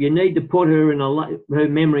 So you need to put her her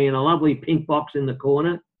memory in a lovely pink box in the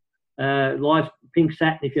corner, nice pink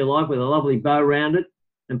satin, if you like, with a lovely bow around it,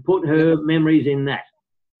 and put her memories in that,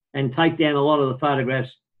 and take down a lot of the photographs.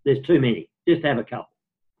 There's too many. Just have a couple.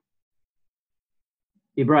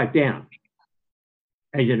 He broke down,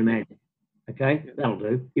 as you'd imagine. Okay, that'll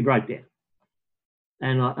do. He broke down.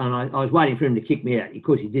 And I was waiting for him to kick me out. Of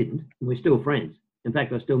course, he didn't. And we're still friends. In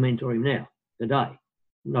fact, I still mentor him now, today.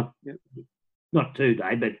 Not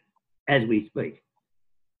today, but as we speak.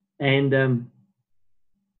 And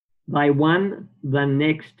they won the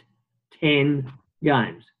next 10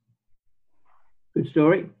 games. Good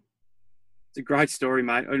story? It's a great story,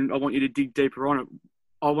 mate. And I want you to dig deeper on it.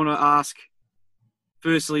 I want to ask,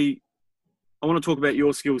 firstly, I want to talk about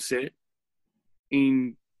your skill set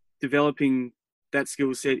in developing that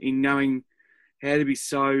skill set, in knowing how to be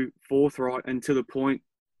so forthright and to the point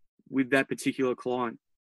with that particular client.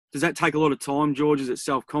 Does that take a lot of time, George? Is it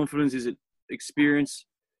self-confidence? Is it experience?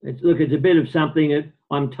 It's a bit of something that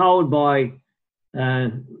I'm told by,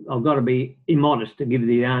 I've got to be immodest to give you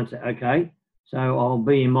the answer, okay? So I'll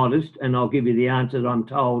be immodest and I'll give you the answer that I'm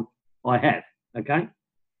told I have, okay?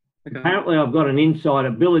 Apparently I've got an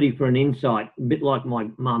ability for an insight, a bit like my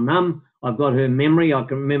mum. I've got her memory. I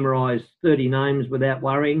can memorise 30 names without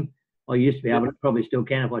worrying. I used to be able to, probably still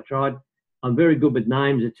can if I tried. I'm very good with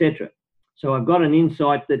names, etc. So I've got an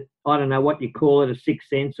insight that, I don't know what you call it, a sixth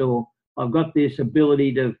sense or I've got this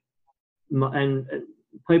ability to, and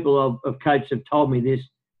people I've coached have told me this,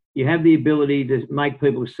 you have the ability to make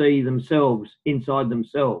people see themselves inside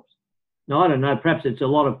themselves. Now, I don't know, perhaps it's a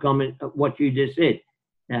lot of comment what you just said.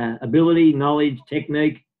 Ability, knowledge,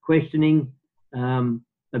 technique, questioning,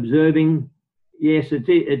 observing. Yes,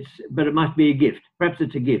 but it must be a gift. Perhaps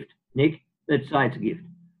it's a gift, Nick. Let's say it's a gift.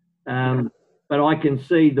 But I can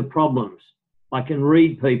see the problems. I can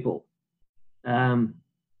read people.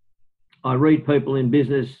 I read people in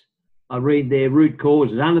business. I read their root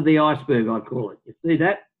causes, under the iceberg, I call it. You see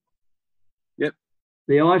that? Yep.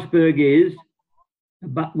 The iceberg is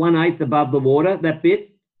about 1/8 above the water, that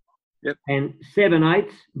bit. Yep. And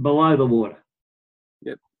 7/8 below the water.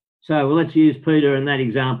 Yep. So let's use Peter in that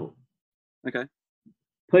example. Okay.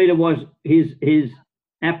 Peter was his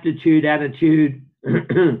aptitude, attitude,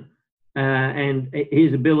 and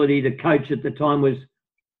his ability to coach at the time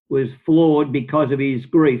was flawed because of his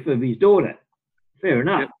grief of his daughter. Fair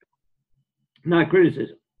enough. Yep. No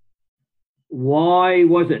criticism. Why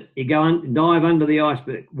was it? You go and dive under the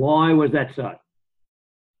iceberg. Why was that so?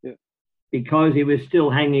 Yeah. Because he was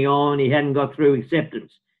still hanging on. He hadn't got through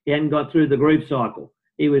acceptance. He hadn't got through the grief cycle.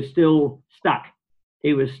 He was still stuck.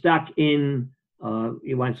 He was stuck in,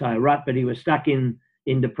 you won't say a rut, but he was stuck in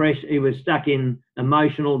depression. He was stuck in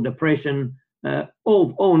emotional depression,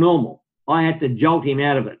 all normal. I had to jolt him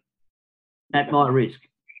out of it at my risk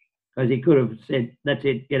because he could have said, that's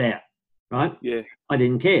it, get out, right? Yeah. I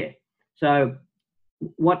didn't care. So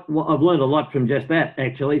what I've learned a lot from just that,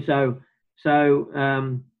 actually. So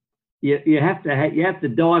you have to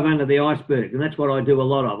dive under the iceberg, and that's what I do a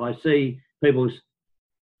lot of. I see people's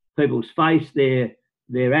face,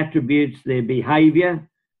 their attributes, their behaviour.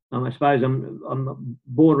 I suppose I'm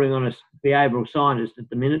bordering on a behavioural scientist at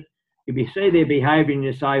the minute. If you see their behaviour and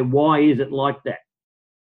you say, why is it like that?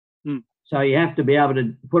 So you have to be able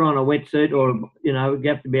to put on a wetsuit, or you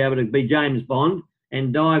have to be able to be James Bond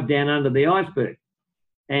and dive down under the iceberg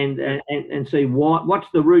and see what's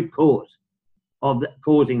the root cause of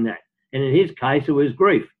causing that. And in his case, it was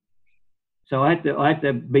grief. So I had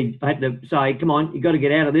to say, come on, you've got to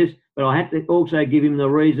get out of this. But I had to also give him the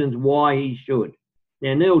reasons why he should.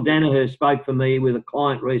 Now, Neil Danaher spoke for me with a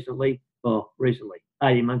client recently,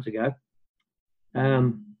 18 months ago.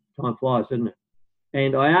 Time flies, doesn't it?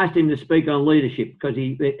 And I asked him to speak on leadership because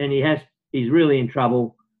he's really in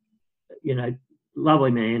trouble.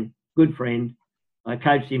 Lovely man, good friend. I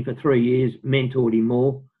coached him for 3 years, mentored him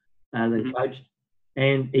more than coached.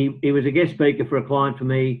 And he was a guest speaker for a client for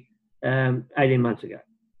me 18 months ago.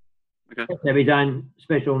 Okay. Has to have his own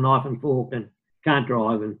special knife and fork and can't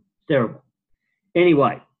drive and it's terrible.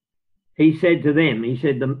 Anyway, he said to them,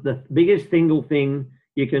 the biggest single thing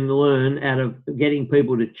you can learn out of getting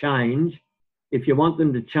people to change, if you want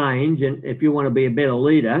them to change and if you want to be a better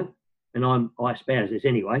leader, and I espouse this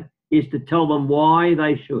anyway, is to tell them why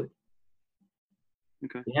they should.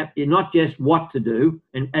 Okay. You're not just what to do.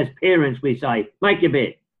 And as parents, we say, make your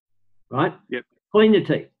bed, right? Yep. Clean your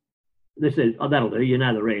teeth. This is, that'll do, you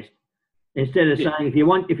know the rest. Instead of saying, if you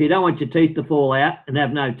don't want your teeth to fall out and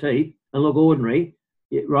have no teeth and look ordinary,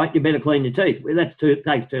 right, you better clean your teeth. Well,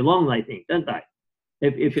 takes too long, they think, don't they?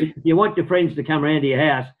 If you want your friends to come around to your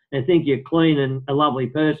house and think you're clean and a lovely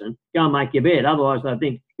person, go and make your bed. Otherwise, they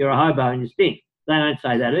think you're a hobo and you stink. They don't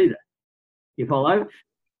say that either. You follow?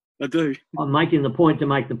 I do. I'm making the point to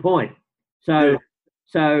make the point. So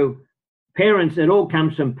parents, it all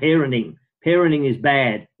comes from parenting. Parenting is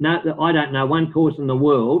bad. No, I don't know one course in the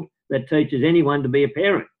world that teaches anyone to be a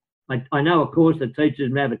parent. I know a course that teaches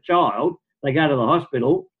them to have a child. They go to the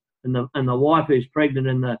hospital, and the wife who's pregnant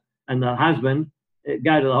and the husband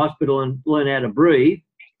go to the hospital and learn how to breathe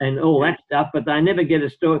and all that stuff. But they never get a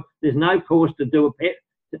story. There's no course to do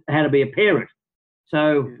how to be a parent.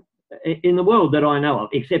 So in the world that I know of,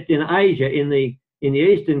 except in Asia, in the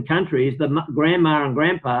eastern countries, the grandma and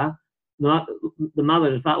grandpa, the mother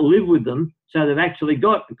and father live with them, so they've actually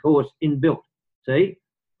got the course inbuilt. See,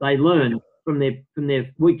 they learn from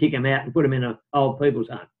their. We kick them out and put them in an old people's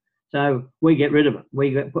home, so we get rid of them.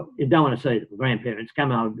 You don't want to see them. Grandparents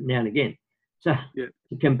come over now and again. So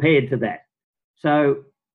compared to that, so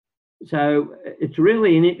it's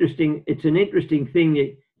really an interesting thing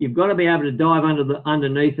that you've got to be able to dive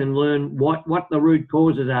underneath and learn what the root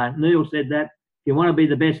causes are. Neil said that if you want to be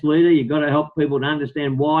the best leader, you've got to help people to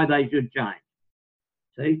understand why they should change.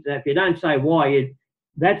 See, so if you don't say why,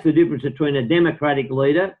 that's the difference between a democratic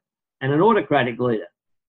leader and an autocratic leader.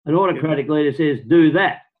 An autocratic leader says, do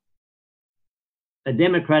that. A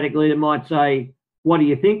democratic leader might say, what do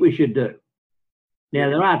you think we should do? Now,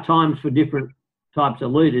 there are times for different types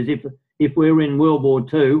of leaders. If we were in World War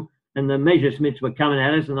II and the Messerschmitts were coming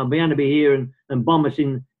at us, and they're going to be here and bomb us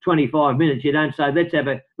in 25 minutes, you don't say,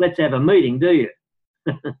 let's have a meeting, do you?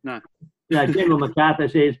 No. General MacArthur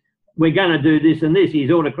says, we're going to do this and this. He's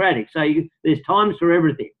autocratic. So there's times for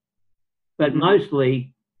everything. But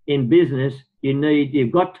mostly in business,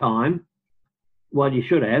 you've got time, well, you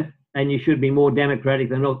should have, and you should be more democratic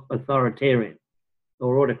than authoritarian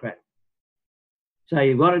or autocratic. So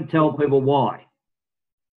you've got to tell people why.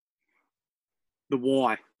 The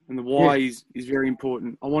why. And the why is very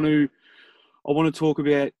important. I want to talk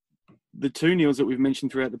about the two Neils that we've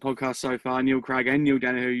mentioned throughout the podcast so far, Neil Craig and Neil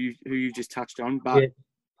Danaher, who you just touched on. But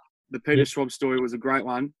the Peter Schwab story was a great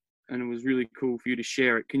one, and it was really cool for you to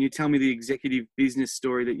share it. Can you tell me the executive business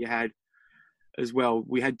story that you had as well?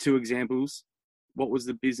 We had two examples. What was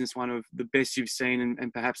the business one of the best you've seen,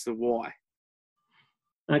 and perhaps the why?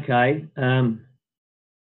 Okay.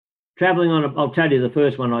 Travelling on I'll tell you the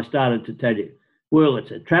first one I started to tell you.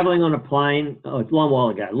 Wurlitzer. Travelling on a plane, a long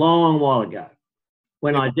while ago,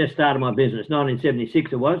 when I just started my business,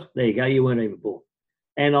 1976 it was. There you go, you weren't even born.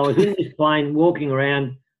 And I was in this plane walking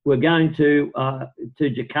around. We're going to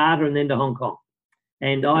Jakarta and then to Hong Kong.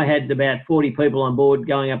 And I had about 40 people on board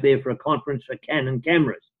going up there for a conference for Canon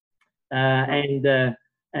cameras. And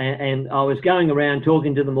I was going around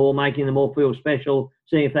talking to them all, making them all feel special,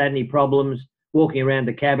 seeing if they had any problems, walking around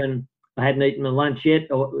the cabin. I hadn't eaten my lunch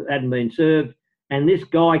yet, or hadn't been served. And this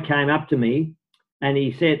guy came up to me and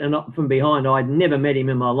he said, and from behind, I'd never met him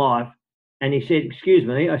in my life. And he said, excuse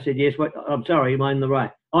me. I said, yes, what? I'm sorry, I'm in the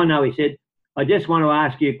way. I know, he said, I just want to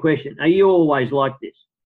ask you a question. Are you always like this?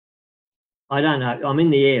 I don't know. I'm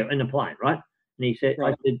in the air, in the plane, right? And he said,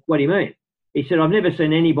 right. I said, what do you mean? He said, I've never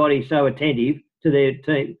seen anybody so attentive to their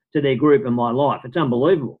team, to their group in my life. It's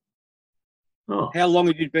unbelievable. Oh. How long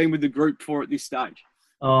had you been with the group for at this stage?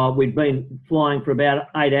 We'd been flying for about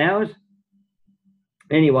 8 hours.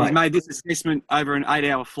 Anyway. He's made this assessment over an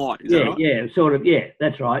 8-hour flight, is that right? Yeah, sort of, yeah,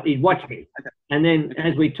 that's right. He'd watched me. Okay. And then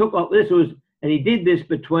as we took off, and he did this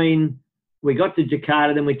we got to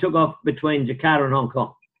Jakarta, then we took off between Jakarta and Hong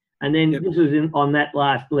Kong. And then this was on that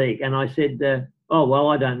last leg. And I said, oh, well,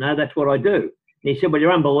 I don't know. That's what I do. And he said, well,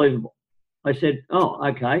 you're unbelievable. I said, oh,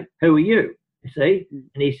 okay. Who are you? You see?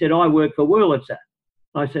 And he said, I work for Wurlitzer.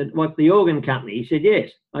 I said, what, the organ company? He said,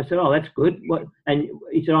 yes. I said, oh, that's good. What? And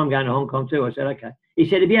he said, I'm going to Hong Kong too. I said, okay. He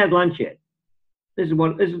said, have you had lunch yet? This is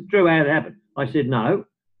true how it happened. I said, no.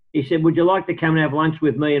 He said, would you like to come and have lunch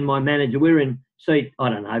with me and my manager? We're in seat, I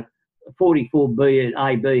don't know, 44B,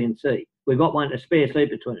 A, B and C. We've got a spare seat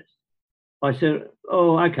between us. I said,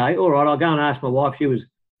 oh, okay, all right. I'll go and ask my wife. She was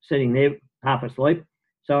sitting there half asleep.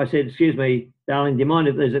 So I said, excuse me, darling, do you mind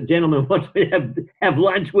if there's a gentleman who wants me to have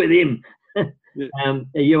lunch with him? Yeah. Are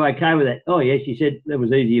you okay with that? Oh, yes. She said that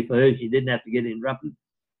was easier for her. She didn't have to get interrupted.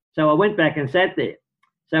 So I went back and sat there.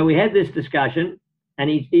 So we had this discussion, and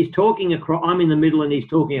he's talking across. I'm in the middle, and he's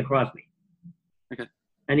talking across me. Okay.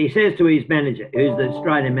 And he says to his manager, who's the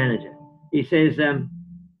Australian manager, he says,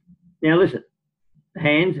 now listen,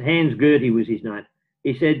 Hans Gertie was his name.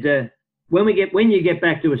 He said, when you get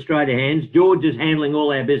back to Australia, Hans, George is handling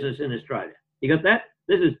all our business in Australia. You got that?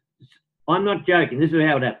 I'm not joking. This is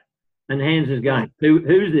how it happened. And Hans is going,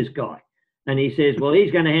 who's this guy? And he says, well,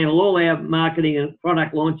 he's going to handle all our marketing and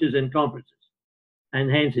product launches and conferences.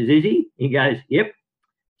 And Hans says, is he? He goes, yep.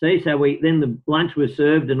 See, so then the lunch was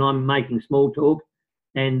served and I'm making small talk.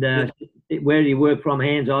 And where do you work from,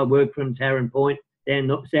 Hans? I work from Tarrant Point, down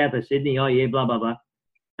south of Sydney. Oh, yeah, blah, blah, blah.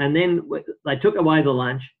 And then they took away the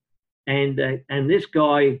lunch. And this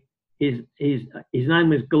guy, his name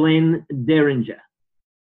was Glenn Derringer.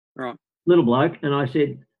 Right. Little bloke. And I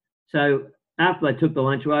said, so after they took the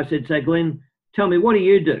lunch away, I said, so Glenn, tell me, what do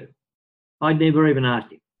you do? I'd never even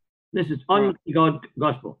asked him. I'm the God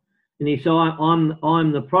gospel. And he said,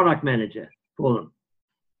 I'm the product manager for them.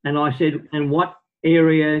 And I said, and what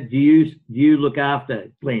area do you look after,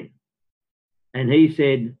 Glenn? And he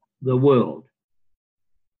said, the world.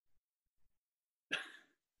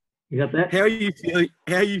 You got that? How are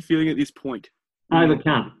you feeling at this point?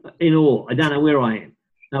 Overcome, in awe. I don't know where I am.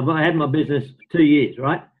 I had my business 2 years,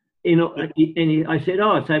 right? I said,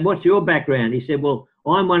 oh, so what's your background? He said, well,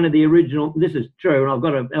 I'm one of the original, this is true, and I've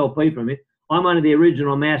got an LP from it. I'm one of the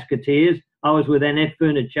original Musketeers. I was with Annette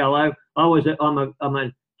Furnicello. I'm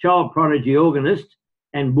a child prodigy organist,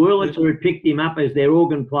 and Wurlitzer had picked him up as their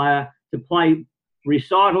organ player to play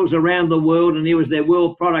recitals around the world, and he was their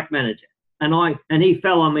world product manager. And he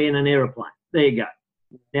fell on me in an aeroplane. There you go.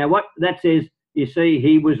 Now, what that says, you see,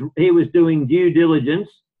 he was doing due diligence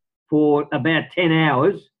for about 10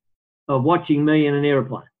 hours of watching me in an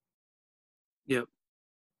aeroplane. Yep.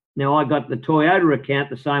 Now, I got the Toyota account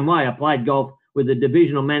the same way. I played golf with the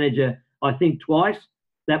divisional manager, I think twice.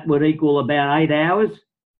 That would equal about 8 hours,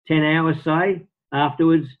 10 hours, say,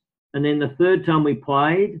 afterwards. And then the third time we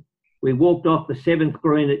played, we walked off the 7th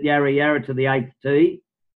green at Yarra Yarra to the 8th tee.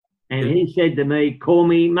 And he said to me, call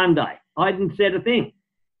me Monday. I hadn't said a thing.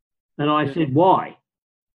 And I said, why?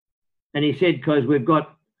 And he said, because we've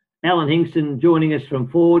got Alan Hingston joining us from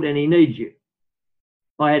Ford and he needs you.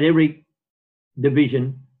 I had every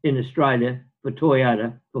division in Australia for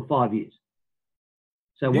Toyota for 5 years.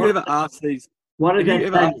 So have you ever asked these? What does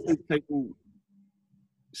that say? These people?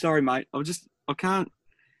 Sorry, mate.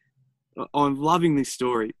 I'm loving this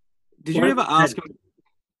story. Did you ever ask them?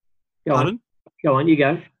 Go on, you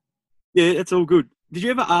go. Yeah, it's all good. Did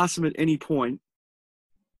you ever ask them at any point,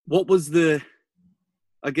 what was the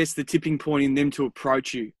tipping point in them to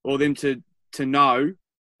approach you or them to know,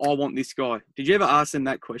 I want this guy? Did you ever ask them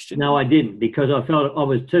that question? No, I didn't, because I felt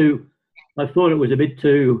I thought it was a bit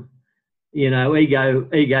too,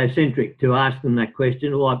 egocentric to ask them that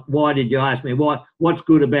question. Like, why did you ask me? What's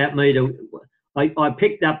good about me? I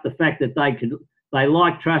picked up the fact that they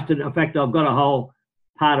like, trusted. In fact, I've got a whole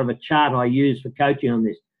part of a chart I use for coaching on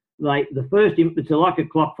this. It's like a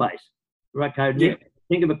clock face, right, Nick? Yeah.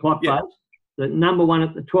 Think of a clock face. The number one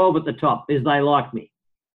at the 12 at the top is they like me.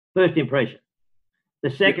 First impression.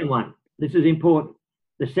 The second one, this is important.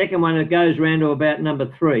 The second one that goes around to about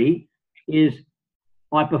number 3 is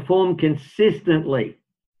I perform consistently.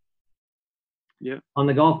 Yeah. On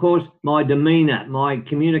the golf course, my demeanour, my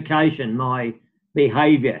communication, my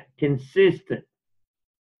behaviour, consistent.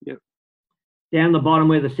 Yep. Down the bottom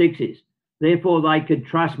where the 6 is. Therefore, they could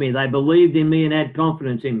trust me. They believed in me and had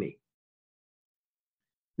confidence in me.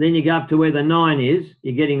 Then you go up to where the 9 is.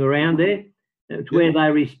 You're getting around there. It's where they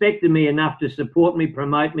respected me enough to support me,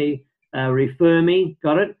 promote me, refer me.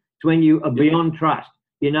 Got it? It's when you are beyond trust.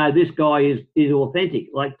 This guy is authentic,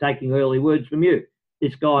 like taking early words from you.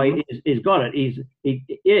 This guy is got it. He's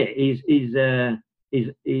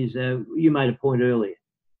you made a point earlier.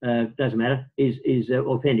 Doesn't matter. Is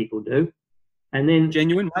authentic will do. And then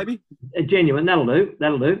genuine, maybe? Genuine, that'll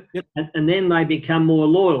do. Yep. And then they become more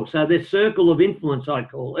loyal. So this circle of influence, I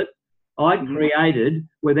call it, I created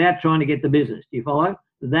without trying to get the business. Do you follow?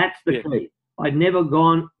 That's the key. I'd never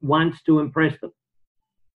gone once to impress them.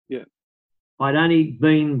 Yeah. I'd only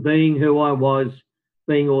been being who I was,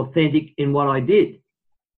 being authentic in what I did.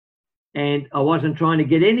 And I wasn't trying to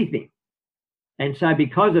get anything. And so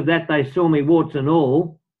because of that, they saw me warts and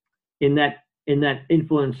all in that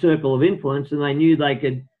influence circle of influence, and they knew they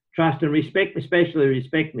could trust and respect, especially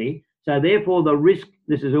respect me. So therefore the risk,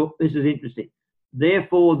 this is interesting.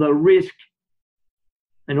 Therefore the risk,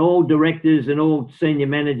 and all directors and all senior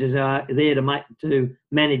managers are there to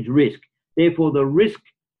manage risk. Therefore the risk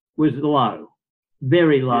was low,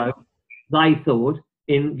 very low, they thought,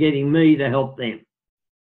 in getting me to help them.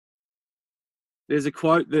 There's a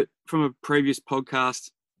quote that from a previous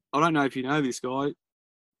podcast, I don't know if you know this guy,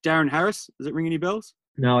 Darren Harris. Does it ring any bells?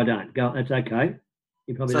 No, I don't. Go. That's okay.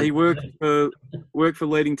 He worked for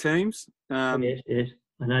leading teams. Yes,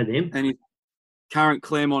 I know them. And he's current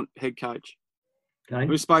Claremont head coach. Okay.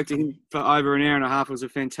 We spoke to him for over an hour and a half. It was a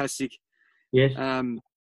fantastic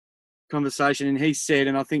conversation. And he said,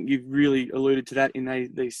 and I think you've really alluded to that in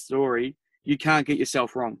the story, you can't get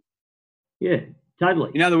yourself wrong. Yeah, totally.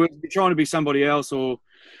 In other words, if you're trying to be somebody else or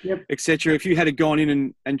etc. If you had gone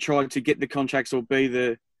in and tried to get the contracts or be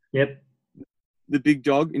the big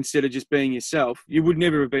dog instead of just being yourself, you would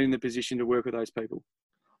never have been in the position to work with those people.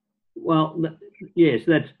 Well, yes,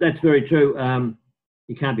 that's very true.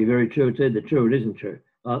 You can't be very true. It's either true or it isn't true.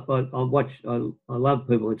 I love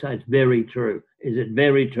people who say it's very true. Is it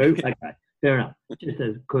very true? Okay, fair enough. It's just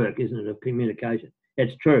a quirk, isn't it, of communication?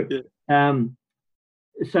 It's true. Yeah.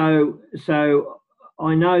 So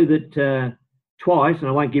I know that twice, and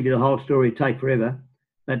I won't give you the whole story, it'd take forever,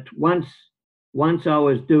 but once I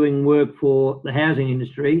was doing work for the housing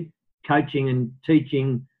industry, coaching and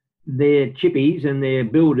teaching their chippies and their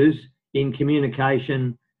builders in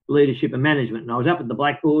communication, leadership and management. And I was up at the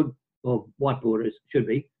blackboard, or whiteboard as should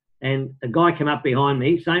be, and a guy came up behind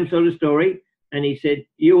me, same sort of story, and he said,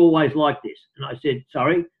 "You always like this." And I said,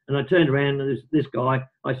 "Sorry." And I turned around and there's this guy.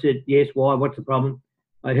 I said, "Yes, why? What's the problem?"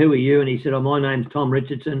 "Who are you?" And he said, "Oh, my name's Tom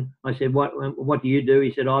Richardson." I said, What do you do?"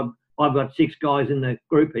 He said, I've got 6 guys in the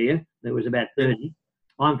group here. There was about 30.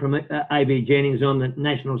 I'm from AB Jennings. I'm the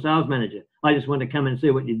national sales manager. I just want to come and see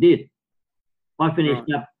what you did. I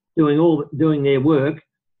finished up doing their work,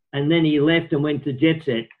 and then he left and went to Jet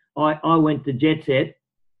Set. I went to Jet Set,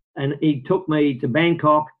 and he took me to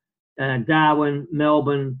Bangkok, Darwin,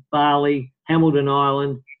 Melbourne, Bali, Hamilton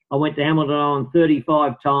Island. I went to Hamilton Island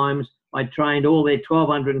 35 times. I trained all their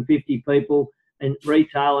 1,250 people. and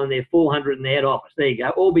retail, and they're 400 in the head office. There you go.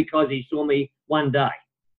 All because he saw me one day.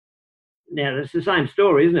 Now, it's the same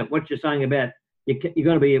story, isn't it? What you're saying about you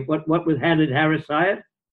got to be, how did Harris say it?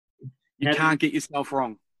 You can't get yourself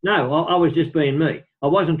wrong. No, I was just being me. I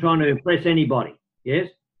wasn't trying to impress anybody. Yes?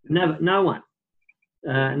 No one.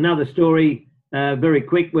 Another story, very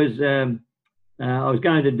quick, was I was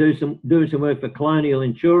going to doing some work for Colonial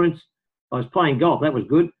Insurance. I was playing golf. That was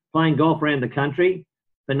good. Playing golf around the country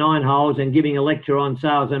for 9 holes and giving a lecture on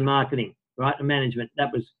sales and marketing, right, and management.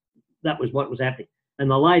 That was what was happening. And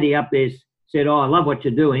the lady up there said, "Oh, I love what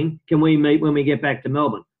you're doing. Can we meet when we get back to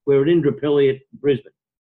Melbourne?" We were at Indooroopilly at Brisbane.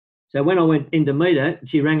 So when I went in to meet her,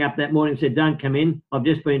 she rang up that morning and said, "Don't come in. I've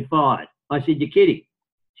just been fired." I said, "You're kidding."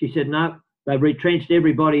 She said, "No, they've retrenched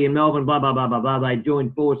everybody in Melbourne, blah, blah, blah, blah, blah. They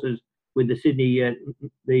joined forces with the Sydney,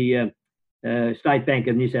 State Bank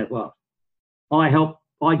of New South Wales."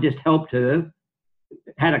 I just helped her,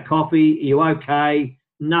 had a coffee, "You okay?"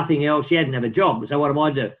 Nothing else. She hadn't have a job. So what am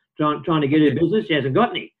I doing? Trying to get her business? She hasn't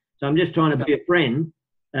got any. So I'm just trying to be a friend.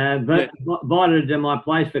 Invited her to my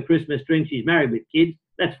place for Christmas drinks. She's married with kids.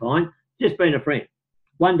 That's fine. Just being a friend.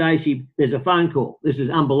 One day there's a phone call. This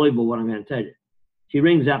is unbelievable what I'm going to tell you. She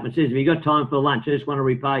rings up and says, "Have you got time for lunch? I just want to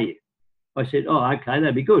repay you." I said, "Oh, okay,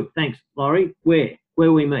 that'd be good. Thanks, Laurie. Where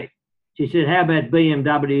we meet?" She said, "How about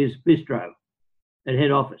BMW's Bistro at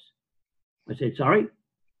head office?" I said, "Sorry?"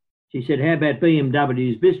 She said, "How about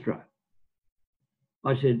BMW's Bistro?"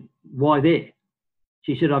 I said, "Why there?"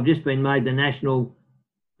 She said, "I've just been made the National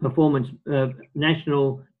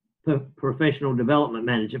Professional Development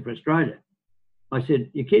Manager for Australia." I said,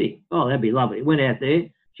 "You're kidding?" "Oh, that'd be lovely." Went out there.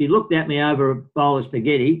 She looked at me over a bowl of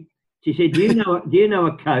spaghetti. She said, do you know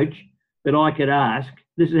a coach that I could ask?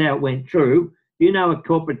 This is how it went true. "Do you know a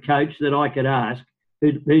corporate coach that I could ask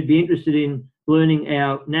who'd be interested in learning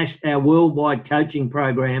our worldwide coaching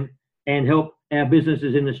program and help our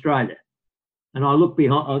businesses in Australia?" And I looked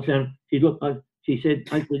behind. She said,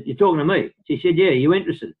 I said, "You're talking to me?" She said, "Yeah, you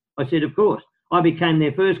interested?" I said, "Of course." I became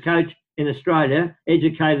their first coach in Australia,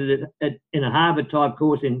 educated in a Harvard-type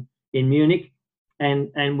course in Munich,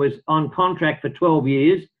 and was on contract for 12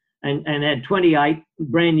 years and had 28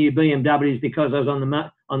 brand new BMWs because I was on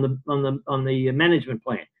the management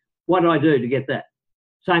plan. What did I do to get that?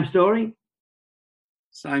 Same story?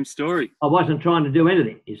 Same story. I wasn't trying to do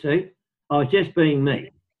anything, you see. I was just being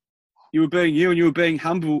me. You were being you, and you were being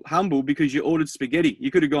humble because you ordered spaghetti.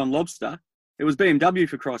 You could have gone lobster. It was BMW,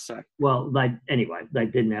 for Christ's sake. Well, they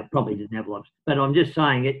probably didn't have lobster. But I'm just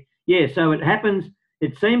saying it. Yeah, so it happens.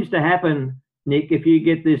 It seems to happen, Nick, if you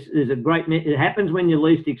get this, it happens when you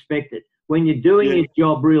least expect it. When you're doing your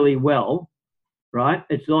job really well, right?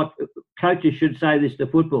 It's like coaches should say this to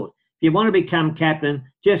football. If you want to become captain,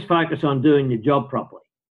 just focus on doing your job properly.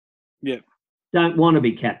 Yeah. Don't want to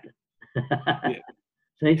be captain. Yeah.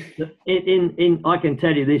 See, I can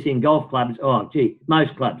tell you this in golf clubs. Oh, gee,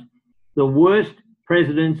 most clubs, the worst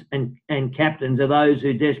presidents and captains are those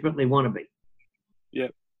who desperately want to be. Yeah.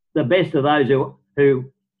 The best are those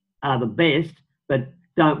who are the best but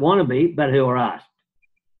don't want to be, but who are asked.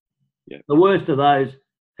 Yeah. The worst are those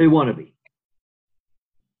who want to be.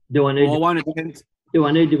 Do I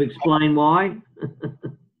need to explain why?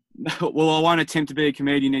 Well, I won't attempt to be a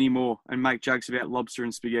comedian anymore and make jokes about lobster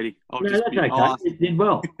and spaghetti. That's okay. It did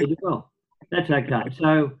well. That's okay.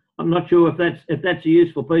 So I'm not sure if that's a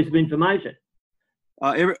useful piece of information.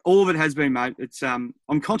 All of it has been, mate. It's I'm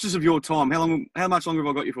conscious of your time. How much longer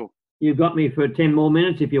have I got you for? You've got me for 10 more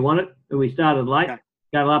minutes if you want it. We started late. Okay.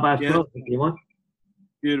 Go up past 12 if you want.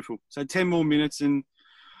 Beautiful. So 10 more minutes, and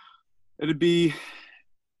it'd be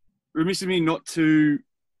remiss of me not to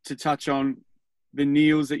touch on the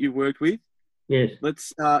Neils that you've worked with. Yes. Let's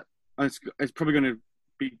start. It's probably going to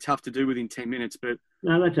be tough to do within 10 minutes, but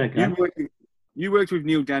no, that's okay. You worked with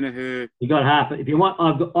Neil Danaher. You got half. If you want,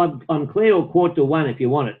 I'm clear or 1:15 if you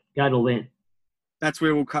want it. Go till then. That's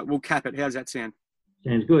where we'll cap it. How's that sound?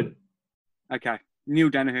 Sounds good. Okay. Neil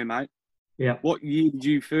Danaher, mate. Yeah. What year did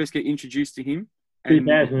you first get introduced to him?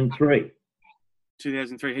 2003.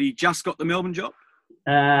 2003. Had he just got the Melbourne job?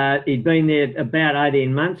 He'd been there about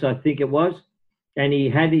 18 months, I think it was. And he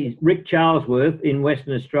had Rick Charlesworth in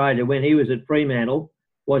Western Australia when he was at Fremantle,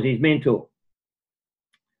 was his mentor.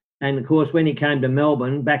 And of course, when he came to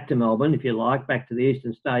Melbourne, back to Melbourne, if you like, back to the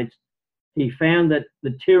eastern states, he found that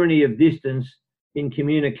the tyranny of distance in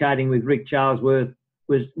communicating with Rick Charlesworth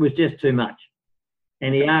was just too much.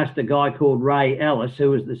 And he asked a guy called Ray Ellis,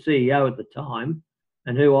 who was the CEO at the time,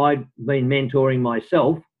 and who I'd been mentoring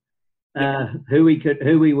myself, who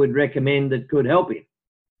he would recommend that could help him.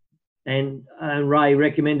 And Ray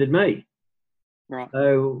recommended me. Right.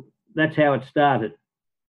 So that's how it started.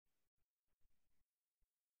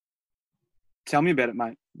 Tell me about it,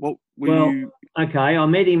 mate. What were Well, you? okay, I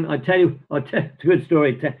met him. It's a good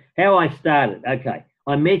story. How I started. Okay,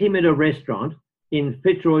 I met him at a restaurant in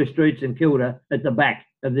Fitzroy Street, St Kilda, at the back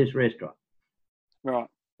of this restaurant. Right.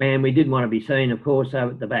 And we didn't want to be seen, of course, so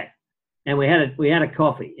at the back. And we had a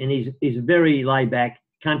coffee, and he's a very laid back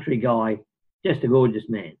country guy, just a gorgeous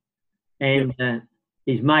man. And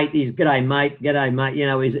his mate, he's g'day mate, you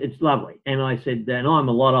know, it's lovely. And I said, and I'm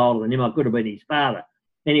a lot older than him. I could have been his father.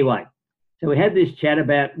 Anyway, so we had this chat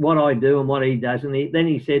about what I do and what he does, and then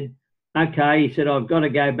he said, okay, he said, I've got to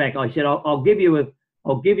go back. I said, I'll give you a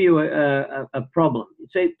problem. He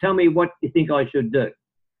said, tell me what you think I should do,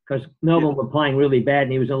 because Melbourne were playing really bad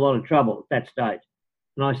and he was in a lot of trouble at that stage.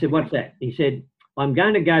 And I said, what's that? He said, I'm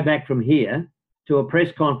going to go back from here to a press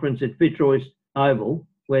conference at Fitzroy Oval,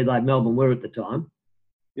 where Melbourne were at the time.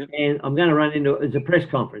 Yep. And I'm going to run into it's a press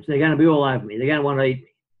conference. They're going to be all over me. They're going to want to eat me.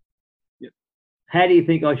 Yep. How do you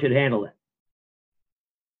think I should handle that?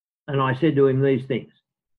 And I said to him these things.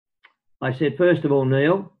 I said, first of all,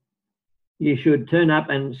 Neil, you should turn up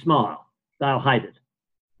and smile. They'll hate it.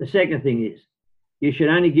 The second thing is, you should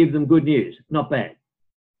only give them good news, not bad.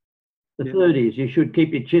 The third is, you should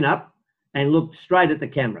keep your chin up and look straight at the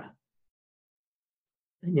camera.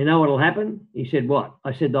 And you know what'll happen? He said, what?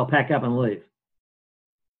 I said, they'll pack up and leave.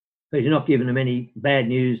 Because you're not giving them any bad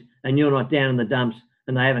news and you're not down in the dumps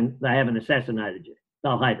and they haven't assassinated you.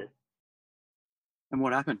 They'll hate it. And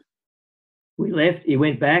what happened? We left. He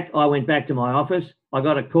went back. I went back to my office. I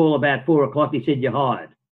got a call about 4 o'clock. He said, you're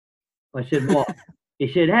hired. I said, what?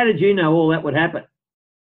 He said, how did you know all that would happen?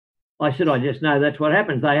 I said, I just know that's what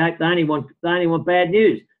happens. They only want bad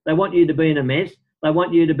news. They want you to be in a mess. They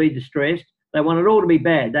want you to be distressed. They want it all to be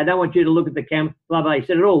bad. They don't want you to look at the camera. Blah, blah. He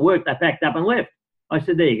said, it all worked. They packed up and left. I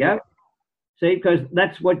said, there you go. See, because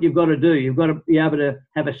that's what you've got to do. You've got to be able to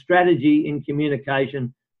have a strategy in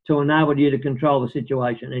communication to enable you to control the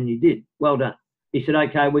situation. And you did. Well done. He said,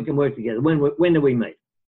 okay, we can work together. When do we meet?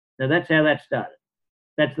 Now, that's how that started.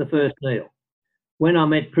 That's the first deal. When I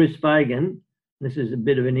met Chris Fagan, this is a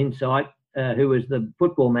bit of an insight, who was the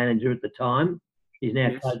football manager at the time. He's now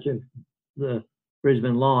coach of the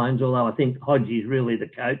Brisbane Lions, although I think Hodgie's really the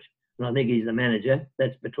coach, and I think he's the manager.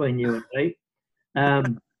 That's between you and me.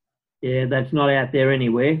 That's not out there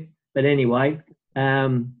anywhere. But anyway,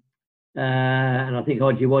 and I think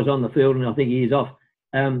Hodgie was on the field, and I think he is off.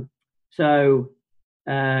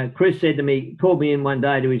 Chris said to me, called me in one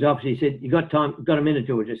day to his office. He said, you got time? Got a minute,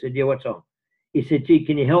 George? I said, yeah, what's on? He said, gee,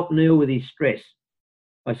 can you help Neil with his stress?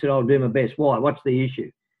 I said, I'll do my best. Why? What's the issue?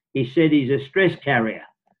 He said he's a stress carrier.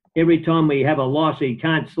 Every time we have a loss, he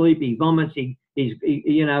can't sleep, he vomits, he's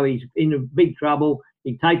in big trouble.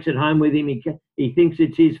 He takes it home with him. He thinks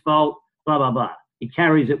it's his fault, blah, blah, blah. He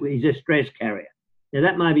carries it. He's a stress carrier. Now,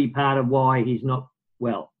 that may be part of why he's not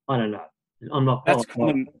well. I don't know. I'm not qualified. That's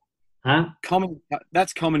common. Huh?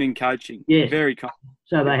 That's common in coaching. Yes. Very common.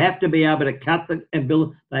 So they have to be able to cut the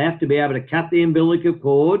umbilical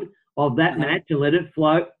cord of that match and let it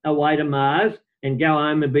float away to Mars and go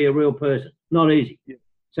home and be a real person. Not easy. Yeah.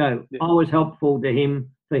 So I was helpful to him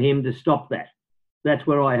for him to stop that. That's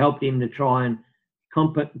where I helped him to try and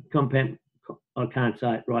I can't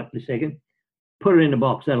say it right in a second. Put it in a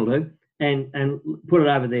box, that'll do, and put it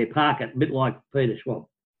over there, park it, a bit like Peter Schwab.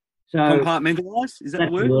 So compartmentalize, is that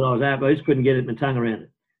the word? That's the word I was out, but I just couldn't get my tongue around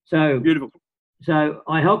it. So beautiful. So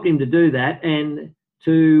I helped him to do that and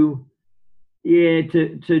to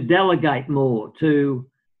delegate more, to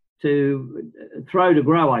throw to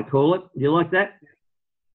grow, I call it. Do you like that?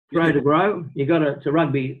 Throw to grow. You got to, it's a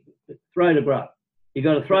rugby, throw to grow. You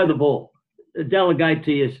got to throw the ball. Delegate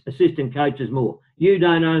to your assistant coaches more. You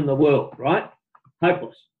don't own the world, right?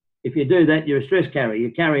 Hopeless. If you do that, you're a stress carrier.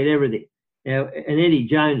 You carry everything. Now, and Eddie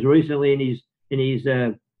Jones recently in his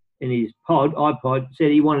iPod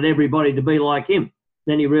said he wanted everybody to be like him.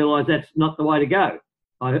 Then he realised that's not the way to go.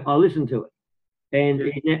 I listened to it, and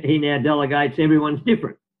he now delegates. Everyone's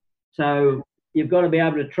different, so you've got to be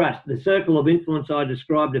able to trust. The circle of influence I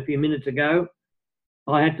described a few minutes ago,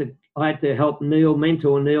 I had to help Neil,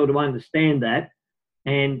 mentor Neil to understand that.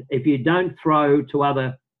 And if you don't throw to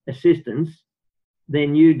other assistants,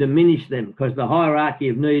 then you diminish them, because the hierarchy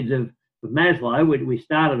of needs of Maslow, which we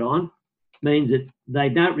started on, means that they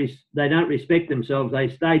don't respect themselves. They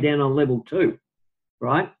stay down on level 2,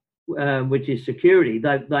 right? Which is security.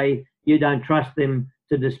 You don't trust them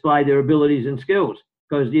to display their abilities and skills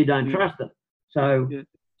because you don't trust them. So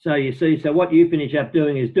you see, so what you finish up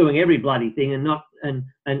doing is doing every bloody thing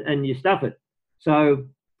and you stuff it. So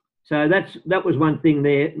that was one thing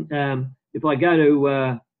there. If I go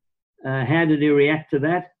to how did he react to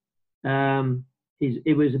that?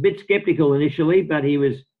 He was a bit sceptical initially, but he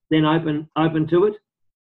was then open to it,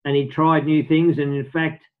 and he tried new things. And in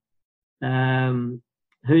fact,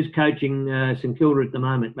 who's coaching St Kilda at the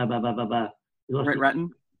moment? Brent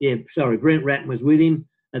Ratton. Yeah, sorry, Brent Ratton was with him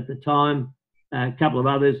at the time, a couple of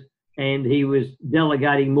others, and he was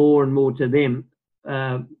delegating more and more to them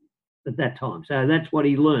at that time. So that's what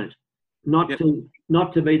he learnt, not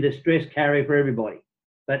to be the stress carrier for everybody,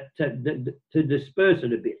 but to disperse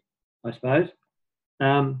it a bit, I suppose.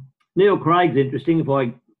 Neil Craig's interesting. If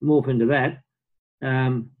I morph into that,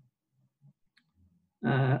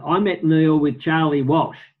 I met Neil with Charlie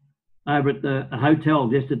Walsh over at the hotel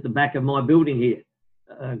just at the back of my building here,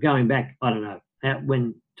 going back, I don't know,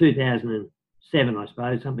 when 2007, I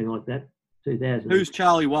suppose, something like that. 2000. Who's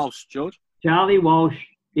Charlie Walsh, George? Charlie Walsh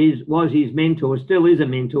was his mentor, still is a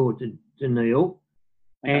mentor to Neil.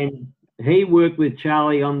 Okay. And he worked with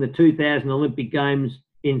Charlie on the 2000 Olympic Games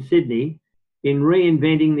in Sydney in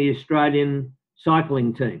reinventing the Australian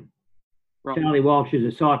cycling team. Right. Charlie Walsh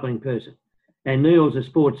is a cycling person. And Neil's a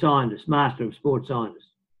sports scientist, master of sports science.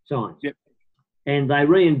 Yep. And they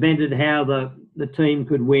reinvented how the team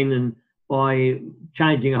could win, and by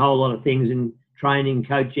changing a whole lot of things in training,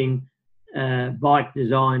 coaching, bike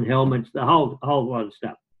design, helmets, the whole lot of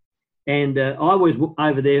stuff. And I was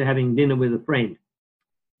over there having dinner with a friend,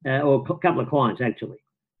 or a couple of clients actually.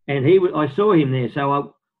 And I saw him there.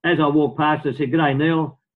 So as I walked past, I said, "G'day,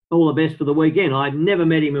 Neil. All the best for the weekend." I'd never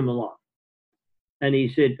met him in my life. And he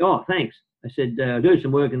said, "Oh, thanks." I said, "I do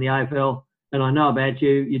some work in the AFL, and I know about you.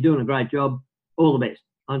 You're doing a great job. All the best."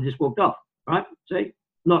 I just walked off, right? See,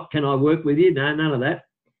 not can I work with you? No, none of that.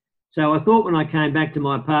 So I thought when I came back to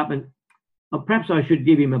my apartment, perhaps I should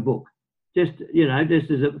give him a book, just as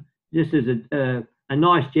a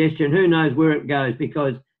nice gesture. And who knows where it goes,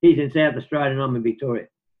 because he's in South Australia and I'm in Victoria.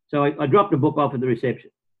 So I dropped a book off at the reception.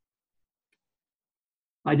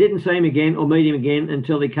 I didn't see him again or meet him again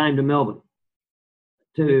until he came to Melbourne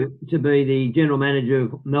to be the general manager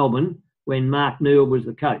of Melbourne when Mark Neal was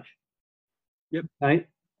the coach. Yep. Okay.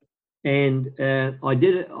 And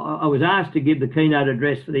I was asked to give the keynote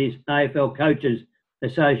address for the AFL Coaches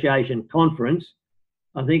Association conference.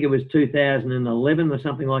 I think it was 2011 or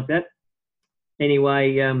something like that.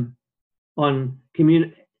 Anyway, on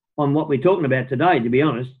what we're talking about today, to be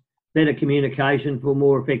honest, better communication for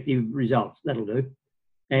more effective results. That'll do.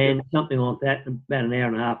 And something like that, about an hour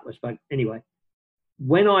and a half I spoke. Anyway,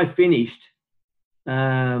 when I finished,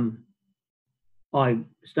 I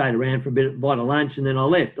stayed around for a bit, bite of lunch, and then I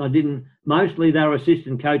left. Mostly they were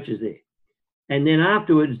assistant coaches there. And then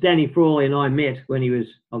afterwards, Danny Frawley and I met when he was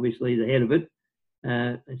obviously the head of it.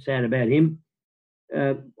 It's sad about him.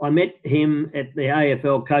 I met him at the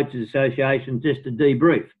AFL Coaches Association just to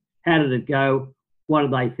debrief. How did it go? What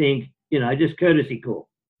did they think? Just courtesy call.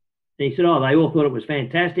 And he said, "Oh, they all thought it was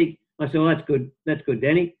fantastic." I said, "Well, that's good. That's good,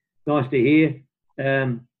 Danny. Nice to hear."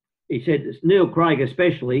 He said, "Neil Craig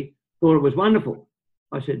especially thought it was wonderful."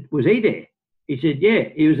 I said, "Was he there?" He said, "Yeah,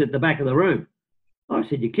 he was at the back of the room." I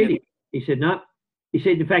said, "You're kidding." He said, "No." He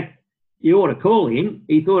said, "In fact, you ought to call him.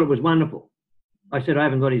 He thought it was wonderful." I said, "I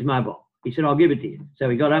haven't got his mobile." He said, "I'll give it to you." So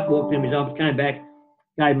he got up, walked in his office, came back,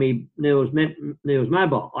 gave me Neil's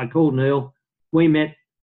mobile. I called Neil. We met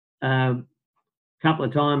a couple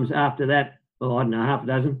of times after that. Well, I don't know, half a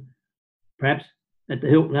dozen, perhaps, at the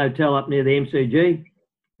Hilton Hotel up near the MCG,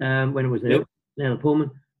 when it was there, now the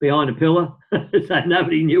Pullman, behind a pillar, so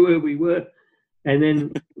nobody knew where we were. And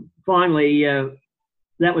then finally,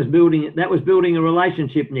 that was building a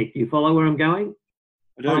relationship, Nick. Do you follow where I'm going?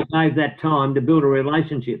 I gave that time to build a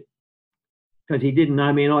relationship because he didn't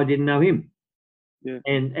know me and I didn't know him. Yeah.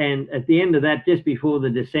 And at the end of that, just before the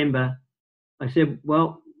December, I said,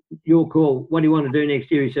 "Well, your call. What do you want to do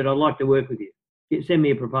next year?" He said, "I'd like to work with you. Send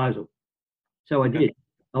me a proposal." So I did.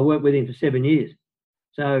 I worked with him for 7 years.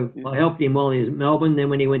 So I helped him while he was in Melbourne. Then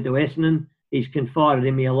when he went to Essendon, he's confided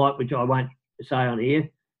in me a lot, which I won't say on here,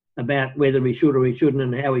 about whether he should or he shouldn't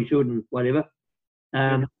and how he should and whatever.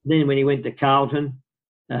 Then when he went to Carlton,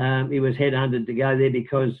 he was headhunted to go there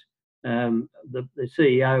because the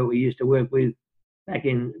CEO we used to work with back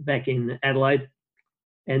in Adelaide.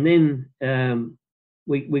 And then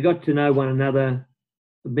we got to know one another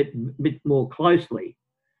a bit more closely.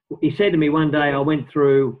 He said to me one day, I went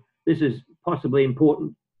through, this is possibly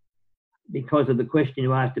important because of the question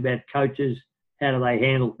you asked about coaches, how do they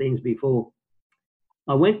handle things before.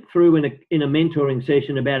 I went through in a mentoring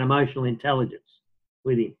session about emotional intelligence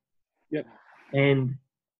with him. Yep. And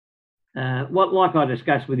like I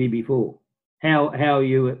discussed with you before, how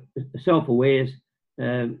you self-aware,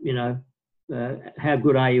 how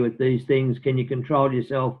good are you at these things? Can you control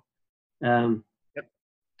yourself,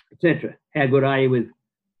 etc. How good are you with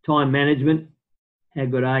time management? How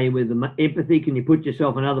good are you with the empathy? Can you put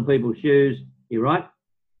yourself in other people's shoes? You right?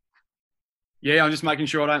 Yeah, I'm just making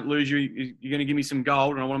sure I don't lose you. You're going to give me some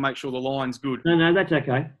gold, and I want to make sure the line's good. No, that's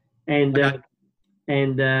okay. And Okay.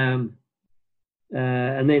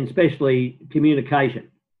 And then especially communication.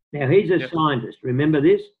 Now he's a scientist. Remember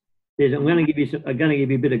this? I'm going to give you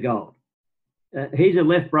a bit of gold. He's a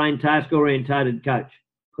left-brain, task-orientated coach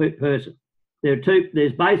person.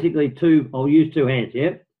 There's basically two. I'll use two hands.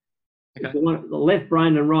 Yeah. Okay. The left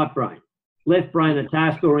brain and right brain. Left brain are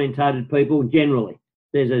task-orientated people generally.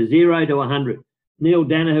 There's a 0 to 100. Neil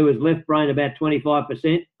Danaher is left brain about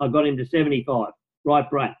 25%. I got him to 75. Right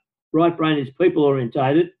brain. Right brain is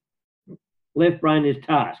people-orientated. Left brain is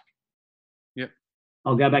task. Yep.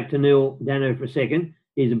 I'll go back to Neil Danaher for a second.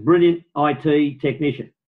 He's a brilliant IT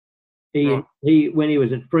technician. When he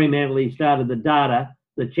was at Fremantle, he started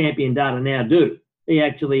the Champion Data Now Do. He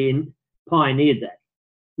actually pioneered that.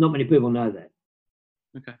 Not many people know that.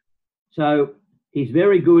 Okay. So he's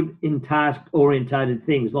very good in task-orientated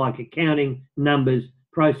things like accounting, numbers,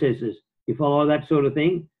 processes. You follow that sort of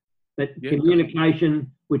thing? But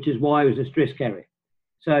communication, which is why he was a stress carrier.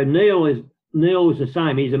 So Neil is the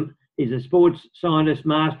same. He's a sports scientist,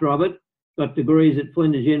 master of it, got degrees at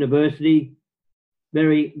Flinders University.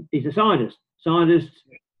 He's a scientist. Scientists,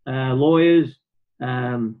 lawyers,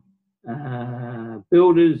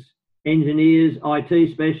 builders, engineers,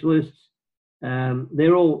 IT specialists,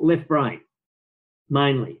 they're all left brain,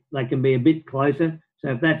 mainly. They can be a bit closer.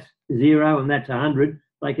 So if that's 0 and that's 100,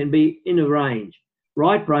 they can be in a range.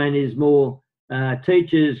 Right brain is more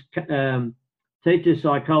teachers,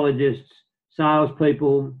 psychologists,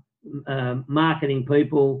 salespeople, marketing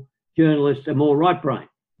people, journalists are more right brain.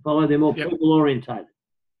 Follow, they're more people orientated.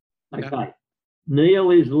 Okay. Neil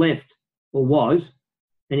is left, or was,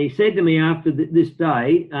 and he said to me after this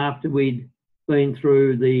day, after we'd been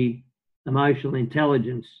through the emotional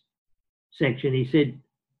intelligence section,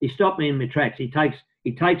 he stopped me in my tracks. He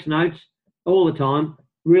takes notes all the time,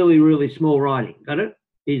 really, really small writing. Got it?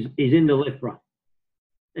 He's in the left brain.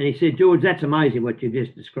 And he said, George, that's amazing what you've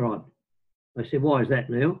just described. I said, why is that,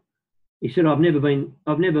 Neil? He said, I've never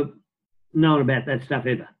known about that stuff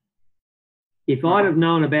ever. If I'd have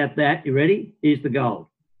known about that, you ready? Here's the gold.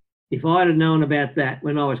 If I'd have known about that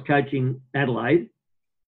when I was coaching Adelaide,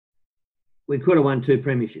 we could have won 2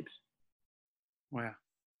 premierships. Wow.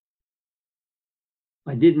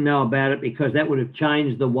 I didn't know about it because that would have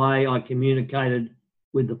changed the way I communicated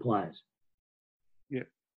with the players. Yeah.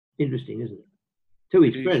 Interesting, isn't it? To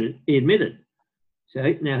his credit, he admitted. So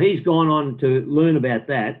now he's gone on to learn about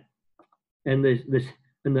that. And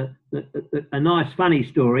a nice funny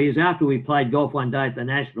story is after we played golf one day at the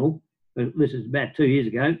National, this is about 2 years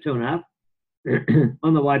ago, 2.5,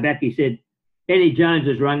 on the way back he said, Eddie Jones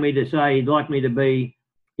has rung me to say he'd like me to be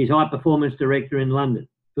his high performance director in London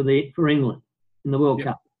for England in the World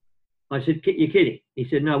Cup. I said, you're kidding. He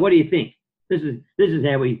said, no, what do you think? This is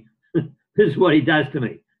how this is what he does to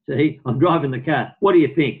me. So I'm driving the car. What do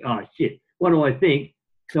you think? Oh, shit. What do I think?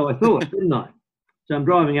 So I thought, didn't I? So I'm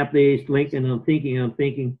driving up the East Link and I'm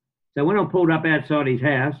thinking. So when I pulled up outside his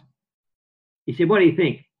house, he said, what do you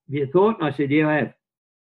think? Have you thought? I said, yeah, I have.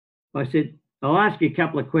 I said, I'll ask you a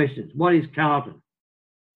couple of questions. What is Carlton?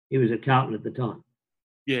 He was at Carlton at the time.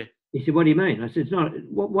 Yeah. He said, what do you mean? I said, it's not.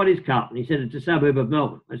 What is Carlton? He said, it's a suburb of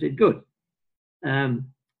Melbourne. I said, good.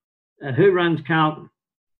 Who runs Carlton?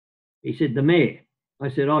 He said, the mayor. I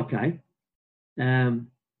said, okay. And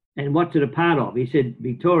what's it a part of? He said,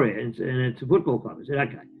 Victoria, and it's a football club. I said,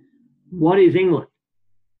 okay. What is England?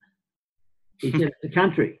 He said, it's a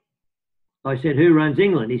country. I said, who runs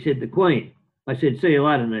England? He said, the Queen. I said, see you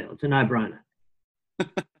later, Neil. It's a no-brainer.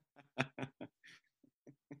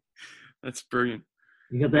 That's brilliant.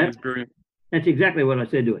 You got that? That's brilliant. That's exactly what I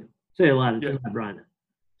said to him. See you later. It's a no-brainer.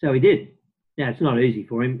 So he did. Now, it's not easy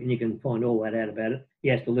for him, and you can find all that out about it. He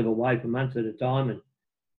has to live away for months at a time,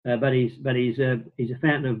 but he's a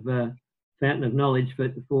fountain of knowledge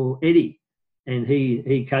for Eddie, and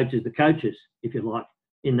he coaches the coaches, if you like.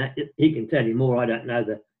 In that, he can tell you more. I don't know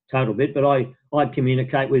the total bit, but I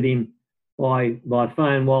communicate with him by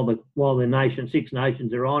phone while the Six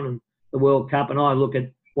Nations are on and the World Cup, and I look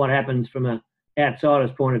at what happens from a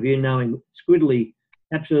outsider's point of view, knowing squiddly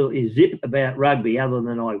absolutely zip about rugby, other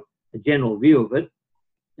than a general view of it,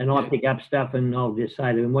 and I pick up stuff and I'll just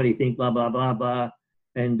say to him, "What do you think?" Blah blah blah blah,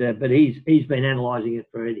 and but he's been analysing it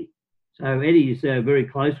for Eddie, so Eddie's very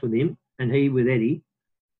close with him, and he with Eddie,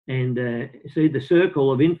 and see the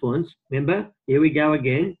circle of influence. Remember, here we go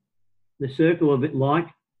again, the circle of it,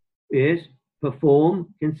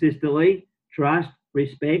 perform consistently, trust,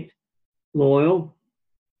 respect, loyal,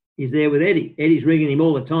 He's there with Eddie. Eddie's ringing him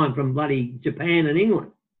all the time from bloody Japan and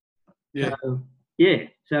England. Yeah. So, yeah.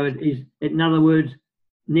 So it is, in other words,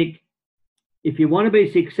 Nick, if you want to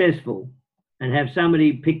be successful and have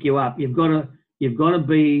somebody pick you up, you've got to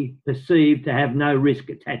be perceived to have no risk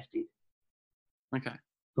attached to you. Okay.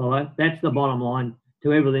 Follow? That's the bottom line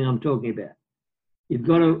to everything I'm talking about. You've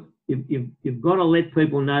got to let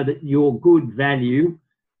people know that you're good value,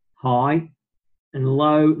 high, and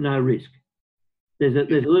low, no risk. There's a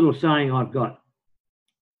little saying I've got.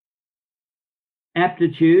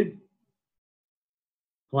 Aptitude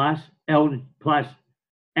plus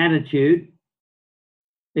attitude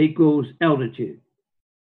equals altitude.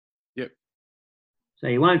 Yep. So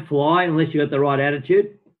you won't fly unless you've got the right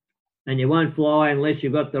attitude, and you won't fly unless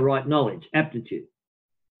you've got the right knowledge, aptitude.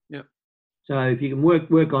 Yep. So if you can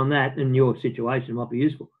work on that, in your situation, it might be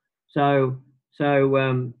useful. So that's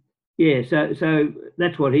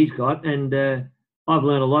what he's got, and I've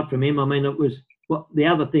learned a lot from him. I mean, it was the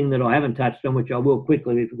other thing that I haven't touched on, which I will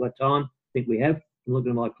quickly if we've got time. I think we have. I'm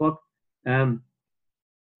looking at my clock.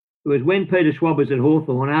 It was when Peter Schwab was at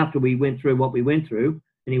Hawthorn, after we went through what we went through,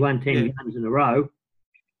 and he won 10 games in a row,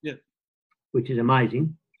 which is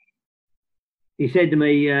amazing. He said to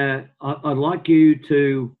me, I want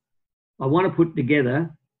to put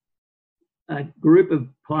together a group of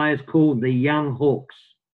players called the Young Hawks.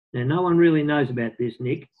 Now, no one really knows about this,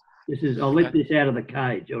 Nick. I'll let this out of the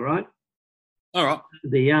cage, all right? All right.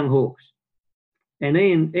 The Young Hawks. And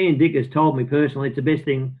Ian Dick has told me personally it's the best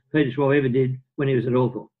thing Peter Schwab ever did when he was at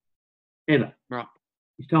Hawthorn. Ever. Right.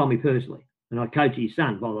 He's told me personally. And I coach his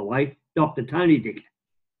son, by the way, Dr. Tony Dick.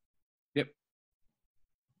 Yep.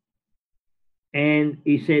 And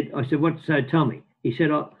I said, what? So tell me. He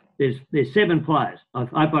said, there's 7 players. I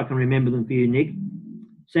hope I can remember them for you, Nick.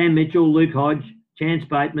 Sam Mitchell, Luke Hodge, Chance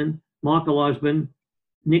Bateman, Michael Osborne,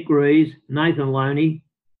 Nick Rees, Nathan Loney,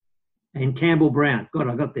 and Campbell Brown. God,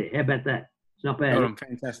 I got there. How about that? It's not bad. Oh,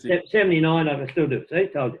 fantastic. 79, I can still do it. See,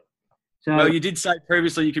 told you. So, well, you did say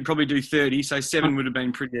previously you could probably do 30, so 7 would have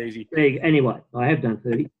been pretty easy. Anyway, I have done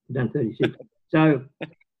 30. I've done 36. So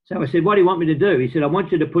I said, what do you want me to do? He said, I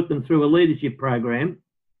want you to put them through a leadership program.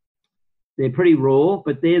 They're pretty raw,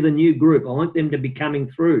 but they're the new group. I want them to be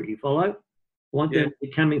coming through. Do you follow? I want them to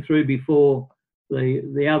be coming through before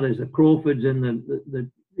the others, the Crawfords and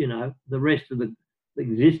the rest of the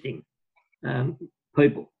existing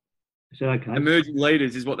people. So, okay. Emerging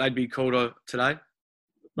leaders is what they'd be called today.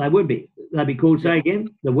 They would be. They'd be called, say again,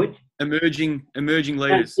 the which? Emerging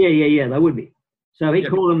leaders. Yeah, they would be. So he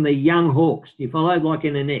called them the Young Hawks. Do you follow? Like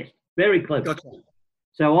in a nest. Very clever. Gotcha.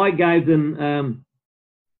 So I gave them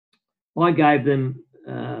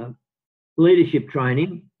leadership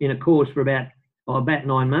training in a course for about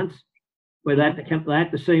 9 months, where they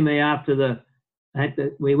had to see me after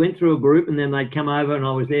we went through a group, and then they'd come over, and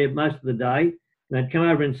I was there most of the day. They'd come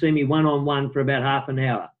over and see me one-on-one for about half an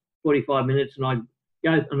hour, 45 minutes, and I'd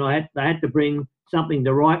go, and they had to bring something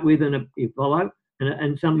to write with, and you follow,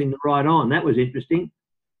 and something to write on. That was interesting.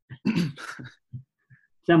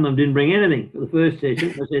 Some of them didn't bring anything for the first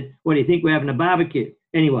session. I said, what do you think, we're having a barbecue?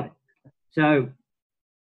 Anyway, so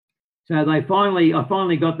I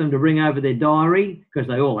finally got them to bring over their diary, because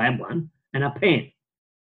they all had one, and a pen.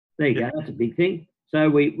 There you go. That's a big thing.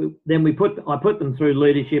 So I put them through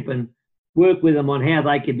leadership and worked with them on how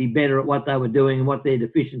they could be better at what they were doing and what their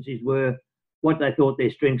deficiencies were, what they thought their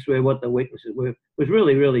strengths were, what their weaknesses were. It was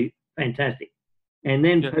really, really fantastic. And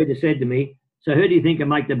then Peter said to me, so who do you think can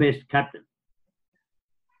make the best captain?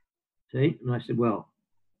 See? And I said, well,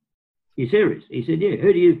 you serious? He said, yeah,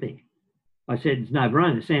 who do you think? I said, it's no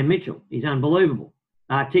brainer, Sam Mitchell. He's unbelievable.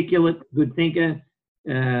 Articulate, good thinker.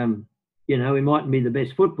 He mightn't be the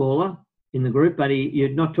best footballer in the group, but you're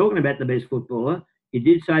not talking about the best footballer. You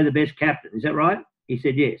did say the best captain. Is that right? He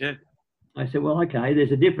said, yes. Yeah. I said, well, okay,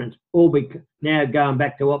 there's a difference. Now going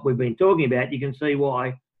back to what we've been talking about, you can see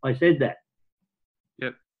why I said that.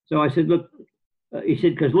 Yep. So I said, look, he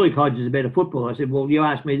said, because Luke Hodge is a better footballer. I said, well, you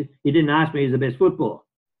didn't ask me who's the best footballer.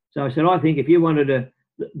 So I said, I think if you wanted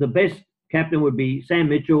the best captain would be Sam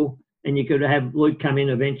Mitchell, and you could have Luke come in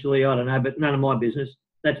eventually. I don't know, but none of my business.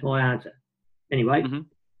 That's my answer. Anyway,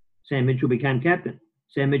 Sam Mitchell became captain.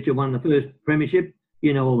 Sam Mitchell won the first premiership.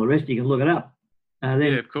 You know all the rest. You can look it up.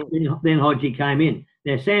 Of course. Then Hodgie came in.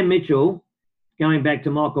 Now, Sam Mitchell, going back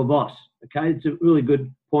to Michael Voss, okay, it's a really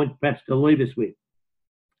good point perhaps to leave us with.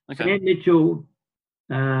 Okay. Sam Mitchell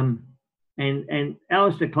and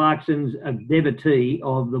Alistair Clarkson's a devotee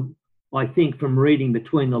of I think from reading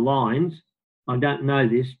between the lines, I don't know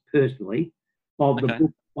this personally, of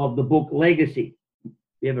the book Legacy.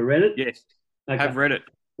 You ever read it? Yes, okay. I've read it.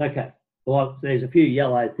 Okay. Well, there's a few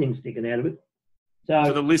yellow things sticking out of it.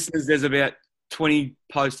 For the listeners, there's about 20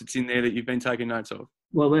 post-its in there that you've been taking notes of.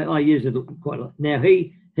 Well, I use it quite a lot. Now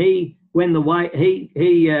he reinvents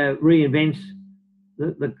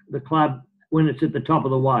the club when it's at the top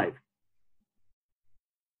of the wave.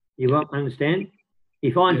 You understand?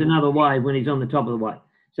 He finds another wave when he's on the top of the wave.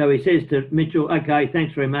 So he says to Mitchell, "Okay,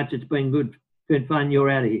 thanks very much. It's been good fun. You're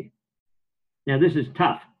out of here." Now this is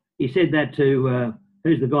tough. He said that to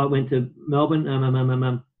who's the guy who went to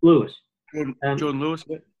Melbourne? Lewis. Jordan Lewis.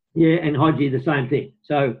 Yeah, and Hodgie the same thing.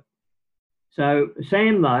 So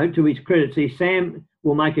Sam, though, to his credit, Sam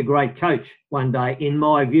will make a great coach one day, in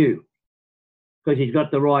my view, because he's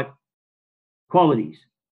got the right qualities.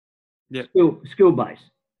 Yeah. Skill base,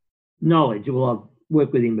 knowledge. Well, I've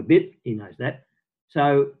worked with him a bit. He knows that.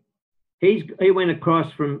 So he went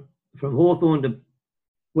across from Hawthorn to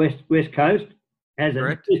West Coast as an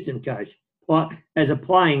assistant coach, as a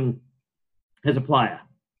player,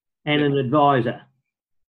 and an advisor.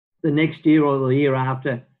 The next year or the year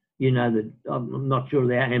after, I'm not sure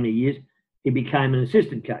how many years, he became an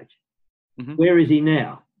assistant coach. Mm-hmm. Where is he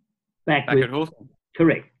now? Back at Hawthorn.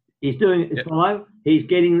 Correct. He's doing it follow.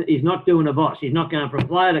 He's not doing a boss. He's not going from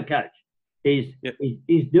player to coach. He's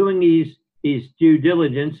doing his due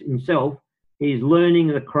diligence himself. He's learning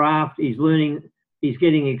the craft. He's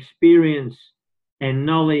getting experience and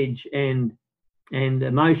knowledge and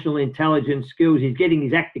emotional intelligence skills. He's getting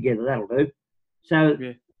his act together. That'll do. So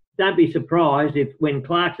don't be surprised if when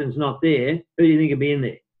Clarkson's not there, who do you think will be in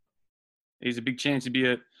there? He's a big chance to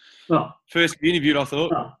be first interviewed, I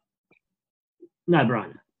thought.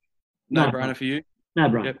 No-brainer. No-brainer for you?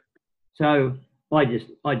 No-brainer. Yep. So I just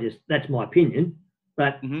that's my opinion.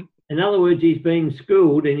 But in other words, he's being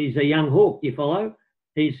schooled and he's a young hawk, you follow?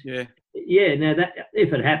 Now that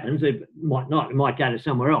if it happens, it might not. It might go to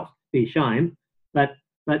somewhere else. Be a shame. But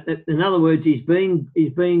in other words, he's being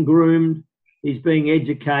groomed. He's being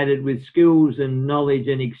educated with skills and knowledge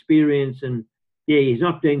and experience, and he's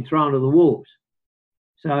not being thrown to the wolves.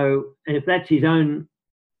 So, and if that's his own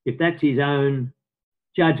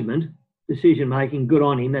judgment, decision making, good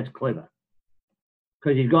on him. That's clever,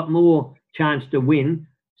 because he's got more chance to win.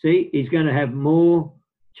 See, he's going to have more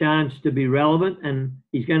chance to be relevant, and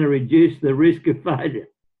he's going to reduce the risk of failure.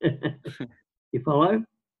 You follow?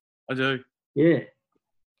 I do. Yeah,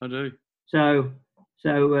 I do. So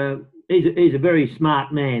he's a very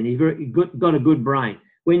smart man. He's got a good brain.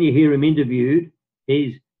 When you hear him interviewed,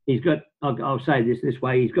 he's got. I'll say this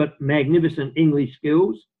way: he's got magnificent English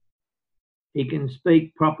skills. He can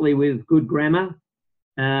speak properly with good grammar.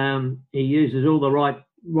 He uses all the right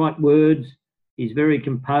words. He's very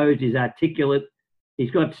composed. He's articulate.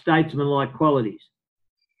 He's got statesman-like qualities.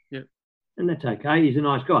 Yep. And that's okay. He's a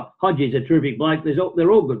nice guy. Hodgie's a terrific bloke.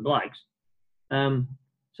 They're all good blokes.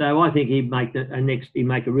 So I think he'd make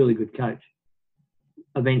a really good coach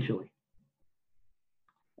eventually.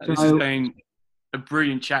 This has been a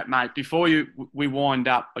brilliant chat, mate. Before we wind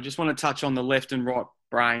up, I just want to touch on the left and right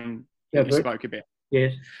brain that you spoke about.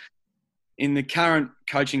 Yes. In the current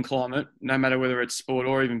coaching climate, no matter whether it's sport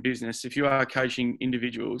or even business, if you are coaching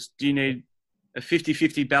individuals, do you need a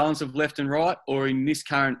 50-50 balance of left and right? Or in this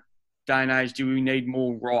current day and age, do we need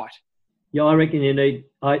more right? Yeah, I reckon you need,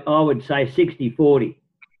 I would say 60-40.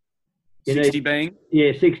 60 being?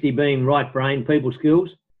 Yeah, 60 being right brain, people skills.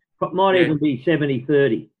 Might even be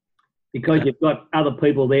 70-30, because you've got other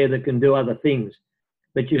people there that can do other things.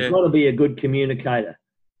 But you've got to be a good communicator.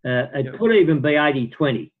 It could even be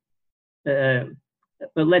 80-20.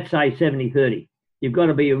 But let's say 70-30. You've got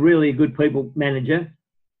to be a really good people manager,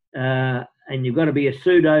 and you've got to be a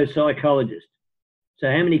pseudo psychologist. So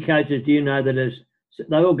how many coaches do you know they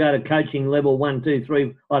all go to coaching level 1, 2,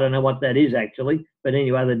 3? I don't know what that is actually, but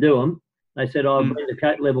anyway, they do them. They said, I've been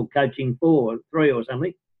to level coaching 4 or 3 or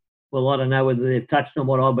something. Well, I don't know whether they've touched on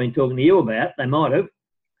what I've been talking to you about. They might have.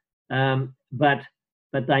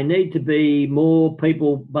 But they need to be more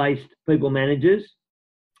people-based people managers.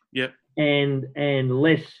 Yep. And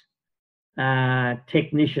less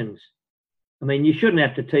technicians. I mean, you shouldn't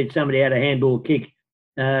have to teach somebody how to handle, kick,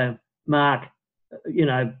 mark,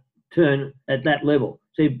 turn at that level.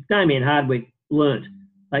 See, Damien Hardwick learnt.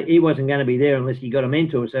 He wasn't going to be there unless he got a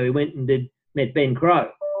mentor, so he went and met Ben Crowe.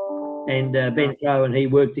 And Ben Crowe and he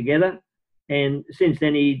worked together. And since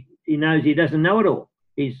then, he knows he doesn't know it all.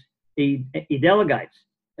 He delegates.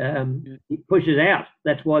 He pushes out.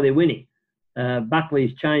 That's why they're winning.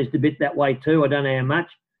 Buckley's changed a bit that way too. I don't know how much.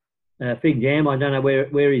 Fig Jam, I don't know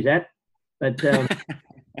where he's at. But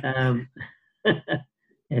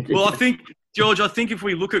well, I think George, if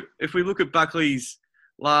we look at Buckley's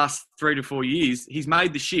last 3 to 4 years, he's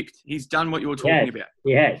made the shift. He's done what you were talking about.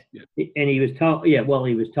 He has. Yeah. And he was told, he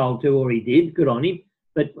was told to, or he did. Good on him.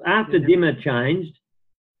 But after Dimmer changed,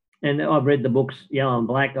 and I've read the books Yellow and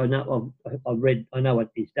Black. I know I know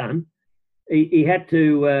what he's done. He had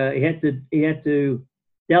to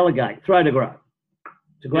delegate, throw to grow.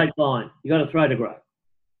 It's a great line. You got to throw to grow.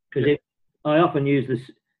 Because I often use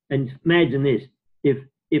this, and imagine this: if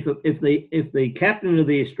the captain of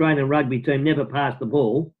the Australian rugby team never passed the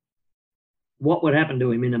ball, what would happen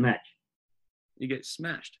to him in a match? You get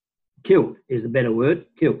smashed. Killed is the better word.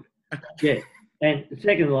 Killed. Yeah. And the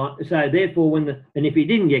second line, so therefore, and if he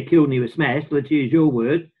didn't get killed and he was smashed, let's use your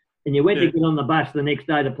word, and you went to get on the bus the next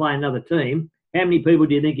day to play another team, how many people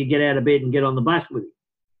do you think you get out of bed and get on the bus with you?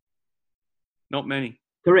 Not many.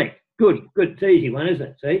 Correct. Good. It's an easy one, isn't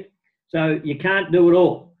it? See? So you can't do it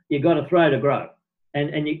all. You've got to throw to grow.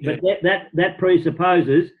 But that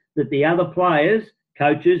presupposes that the other players,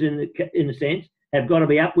 coaches in a sense, have got to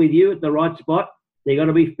be up with you at the right spot. They've got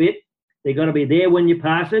to be fit. They've got to be there when you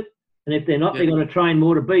pass it. And if they're not, they've got to train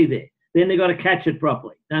more to be there. Then they've got to catch it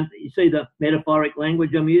properly. Don't you see the metaphoric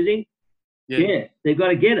language I'm using? Yeah. They've got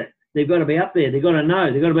to get it. They've got to be up there. They've got to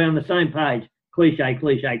know. They've got to be on the same page. Cliche.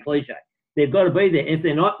 They've got to be there. If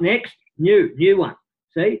they're not, next, new one.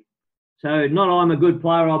 See? So not I'm a good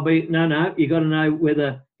player, I'll be... No. You've got to know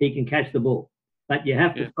whether he can catch the ball. But you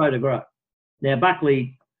have to throw to grow. Now,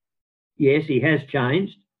 Buckley, yes, he has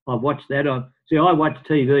changed. I've watched that. I watch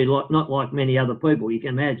TV not like many other people, you can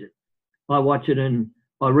imagine. I watch it and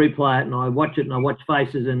I replay it and I watch it and I watch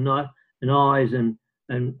faces and eyes and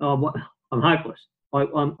I'm hopeless.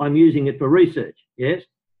 I'm using it for research, yes?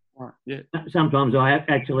 Right, yeah. Sometimes I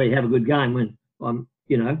actually have a good game when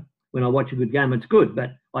when I watch a good game, it's good.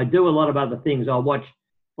 But I do a lot of other things. I watched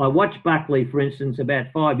Buckley, for instance,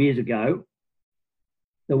 about 5 years ago,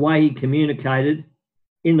 the way he communicated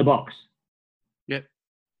in the box. Yep.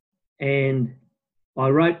 And I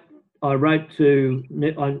wrote to,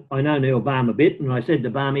 I know Neil Baum a bit, and I said to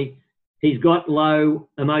Barmy, he's got low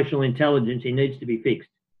emotional intelligence. He needs to be fixed.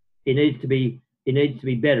 He needs to be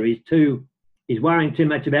better. He's worrying too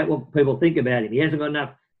much about what people think about him. He hasn't got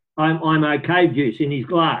enough I'm okay juice in his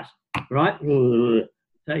glass, right? So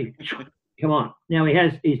come on. Now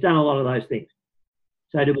he's done a lot of those things.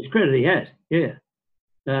 So to his credit, he has. Yeah.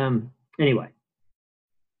 Anyway.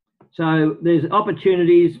 So there's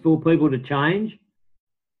opportunities for people to change.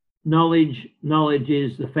 Knowledge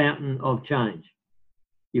is the fountain of change.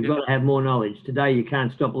 You've got to have more knowledge. Today you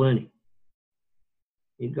can't stop learning.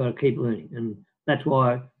 You've got to keep learning. And that's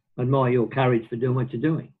why I admire your courage for doing what you're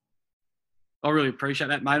doing. I really appreciate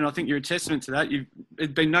that, mate. And I think you're a testament to that.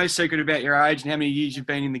 It's been no secret about your age and how many years you've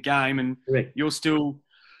been in the game, and correct. You're still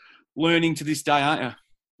learning to this day, aren't you?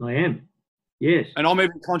 I am. Yes. And I'm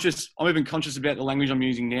even conscious about the language I'm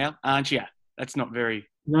using now, aren't you? That's not very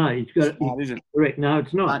it's got smart, is it? Correct. No,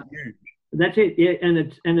 it's not. Aren't you? That's it. Yeah, and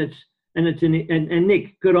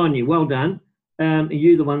Nick, good on you. Well done.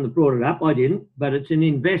 You're the one that brought it up. I didn't, but it's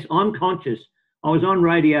I'm conscious. I was on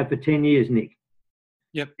radio for 10 years, Nick.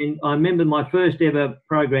 Yep. And I remember my first ever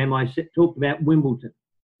program, I talked about Wimbledon.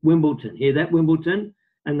 Hear that, Wimbledon?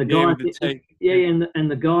 And the guy, and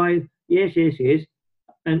the guy, yes.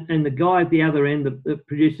 And the guy at the other end, the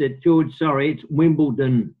producer said, George, sorry, it's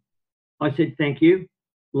Wimbledon. I said, thank you.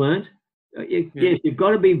 Learnt. Yes, you've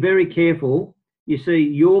got to be very careful. You see,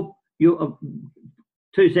 you're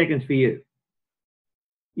 2 seconds for you.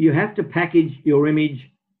 You have to package your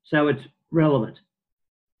image so it's relevant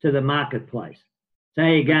to the marketplace. So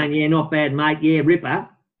you're going, yeah, not bad, mate. Yeah, ripper.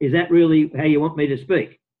 Is that really how you want me to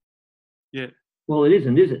speak? Yeah. Well, it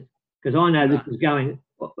isn't, is it? Because I know this is going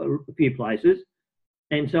a few places.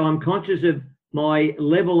 And so I'm conscious of my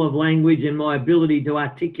level of language and my ability to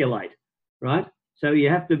articulate, right? So you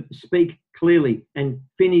have to speak clearly and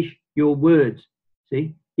finish your words.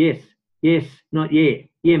 See? Yes, not yeah.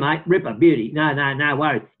 Yeah, mate, ripper, beauty. No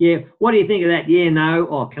worries. Yeah, what do you think of that? Yeah, no.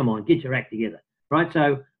 Oh, come on, get your act together, right?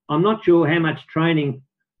 So I'm not sure how much training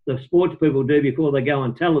the sports people do before they go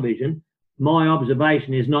on television. My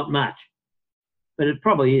observation is not much, but it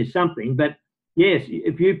probably is something. But yes,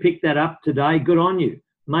 if you pick that up today, good on you.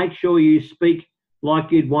 Make sure you speak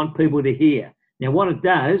like you'd want people to hear. Now, what it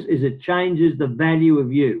does is it changes the value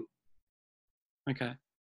of you. Okay. A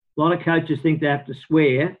lot of coaches think they have to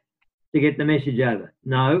swear to get the message over.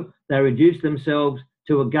 No, they reduce themselves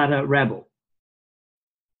to a gutter rabble.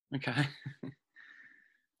 Okay.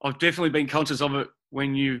 I've definitely been conscious of it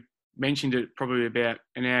when you mentioned it probably about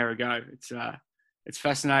an hour ago. It's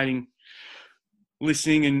fascinating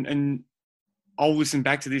listening, and I'll listen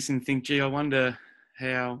back to this and think, gee, I wonder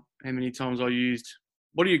how many times I used,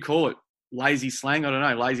 what do you call it? lazy slang. I don't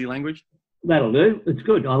know, lazy language. That'll do. It's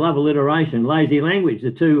good. I love alliteration. Lazy language,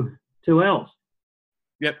 the two L's.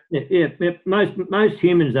 Yep. Yeah. Most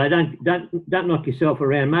humans, though, don't knock yourself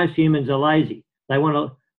around. Most humans are lazy. We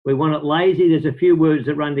want it lazy. There's a few words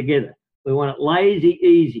that run together. We want it lazy,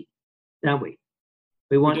 easy, don't we?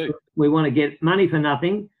 We want to get money for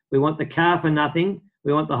nothing. We want the car for nothing.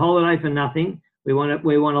 We want the holiday for nothing. We want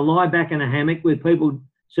to lie back in a hammock with people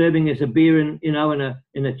serving us a beer in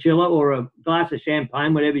a chiller or a glass of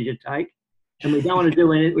champagne, whatever you take. And we don't want to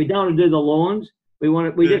do anything. We don't want to do the lawns. We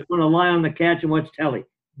just want to lie on the couch and watch telly.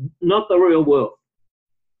 Not the real world.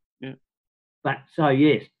 Yeah. But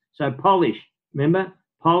yes. So polish. Remember,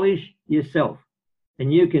 polish yourself.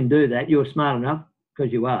 And you can do that. You're smart enough,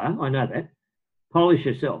 because you are. I know that. Polish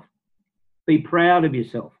yourself. Be proud of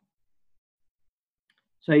yourself.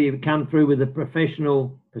 So you've come through with a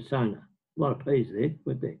professional persona. A lot of P's there,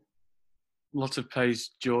 weren't there? Lots of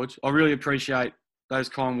P's, George. I really appreciate those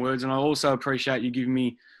kind words, and I also appreciate you giving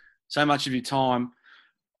me so much of your time.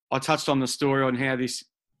 I touched on the story on how this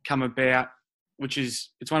come about, it's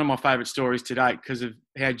one of my favourite stories to date because of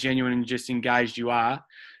how genuine and just engaged you are.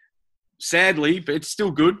 Sadly, but it's still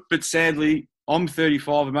good, but sadly, I'm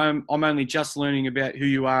 35. I'm only just learning about who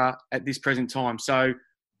you are at this present time. So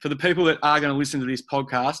for the people that are going to listen to this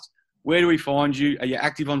podcast, where do we find you? Are you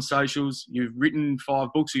active on socials? You've written 5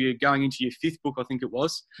 books, or you're going into your 5th book, I think it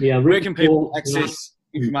was. Yeah. Where can people access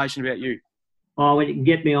information about you? Oh, well, you can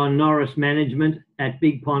get me on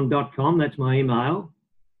norrismanagement@bigpond.com. That's my email.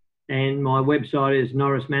 And my website is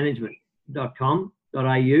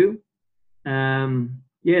norrismanagement.com.au.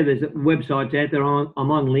 There's websites out there. I'm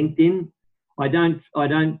on LinkedIn. I don't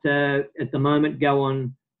at the moment go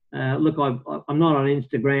on. I'm not on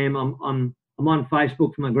Instagram. I'm on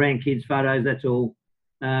Facebook for my grandkids' photos. That's all.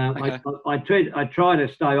 Okay. I try to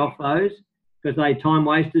stay off those because they're time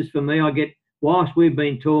wasters for me. Whilst we've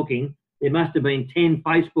been talking, there must have been 10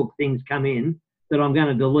 Facebook things come in that I'm going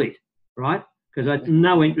to delete, right? Because I have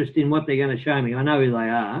no interest in what they're going to show me. I know who they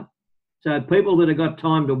are. So people that have got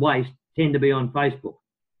time to waste tend to be on Facebook.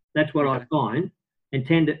 That's what I find. And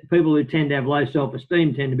people who tend to have low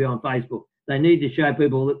self-esteem tend to be on Facebook. They need to show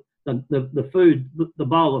people that the food, the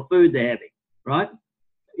bowl of food they're having, right?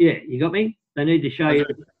 Yeah, you got me? They need to show you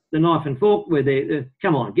the knife and fork where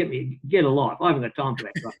come on, get a life. I haven't got time for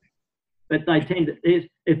that, right? But they tend to, if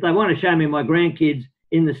they want to show me my grandkids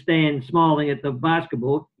in the stand smiling at the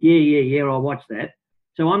basketball, yeah, I'll watch that.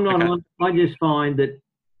 So I'm not on, I just find that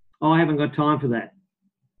I haven't got time for that.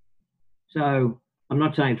 So I'm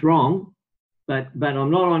not saying it's wrong, but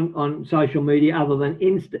I'm not on social media other than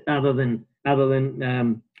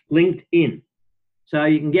LinkedIn. So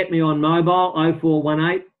you can get me on mobile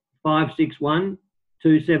 0418 561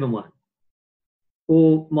 271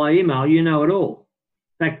 or my email. You know it all.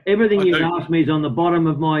 In fact, everything you've asked me is on the bottom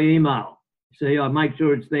of my email. See, I make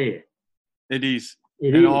sure it's there. It is.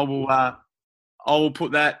 It is. I will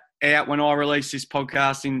put that out when I release this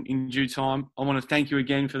podcast in due time. I want to thank you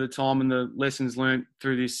again for the time and the lessons learned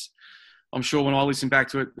through this. I'm sure when I listen back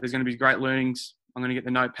to it, there's going to be great learnings. I'm going to get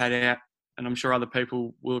the notepad out, and I'm sure other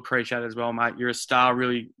people will appreciate it as well, mate. You're a star.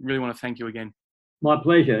 Really, really want to thank you again. My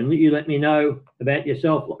pleasure. And you let me know about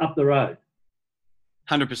yourself up the road.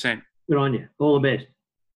 100%. Good on you. All the best.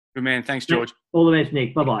 Good man. Thanks, George. All the best,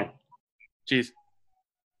 Nick. Bye-bye. Cheers.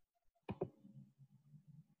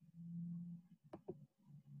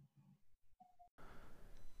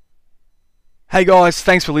 Hey guys,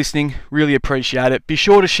 thanks for listening. Really appreciate it. Be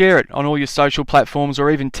sure to share it on all your social platforms or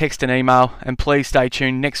even text an email. And please stay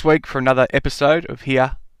tuned next week for another episode of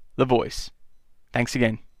Hear the Voice. Thanks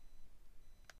again.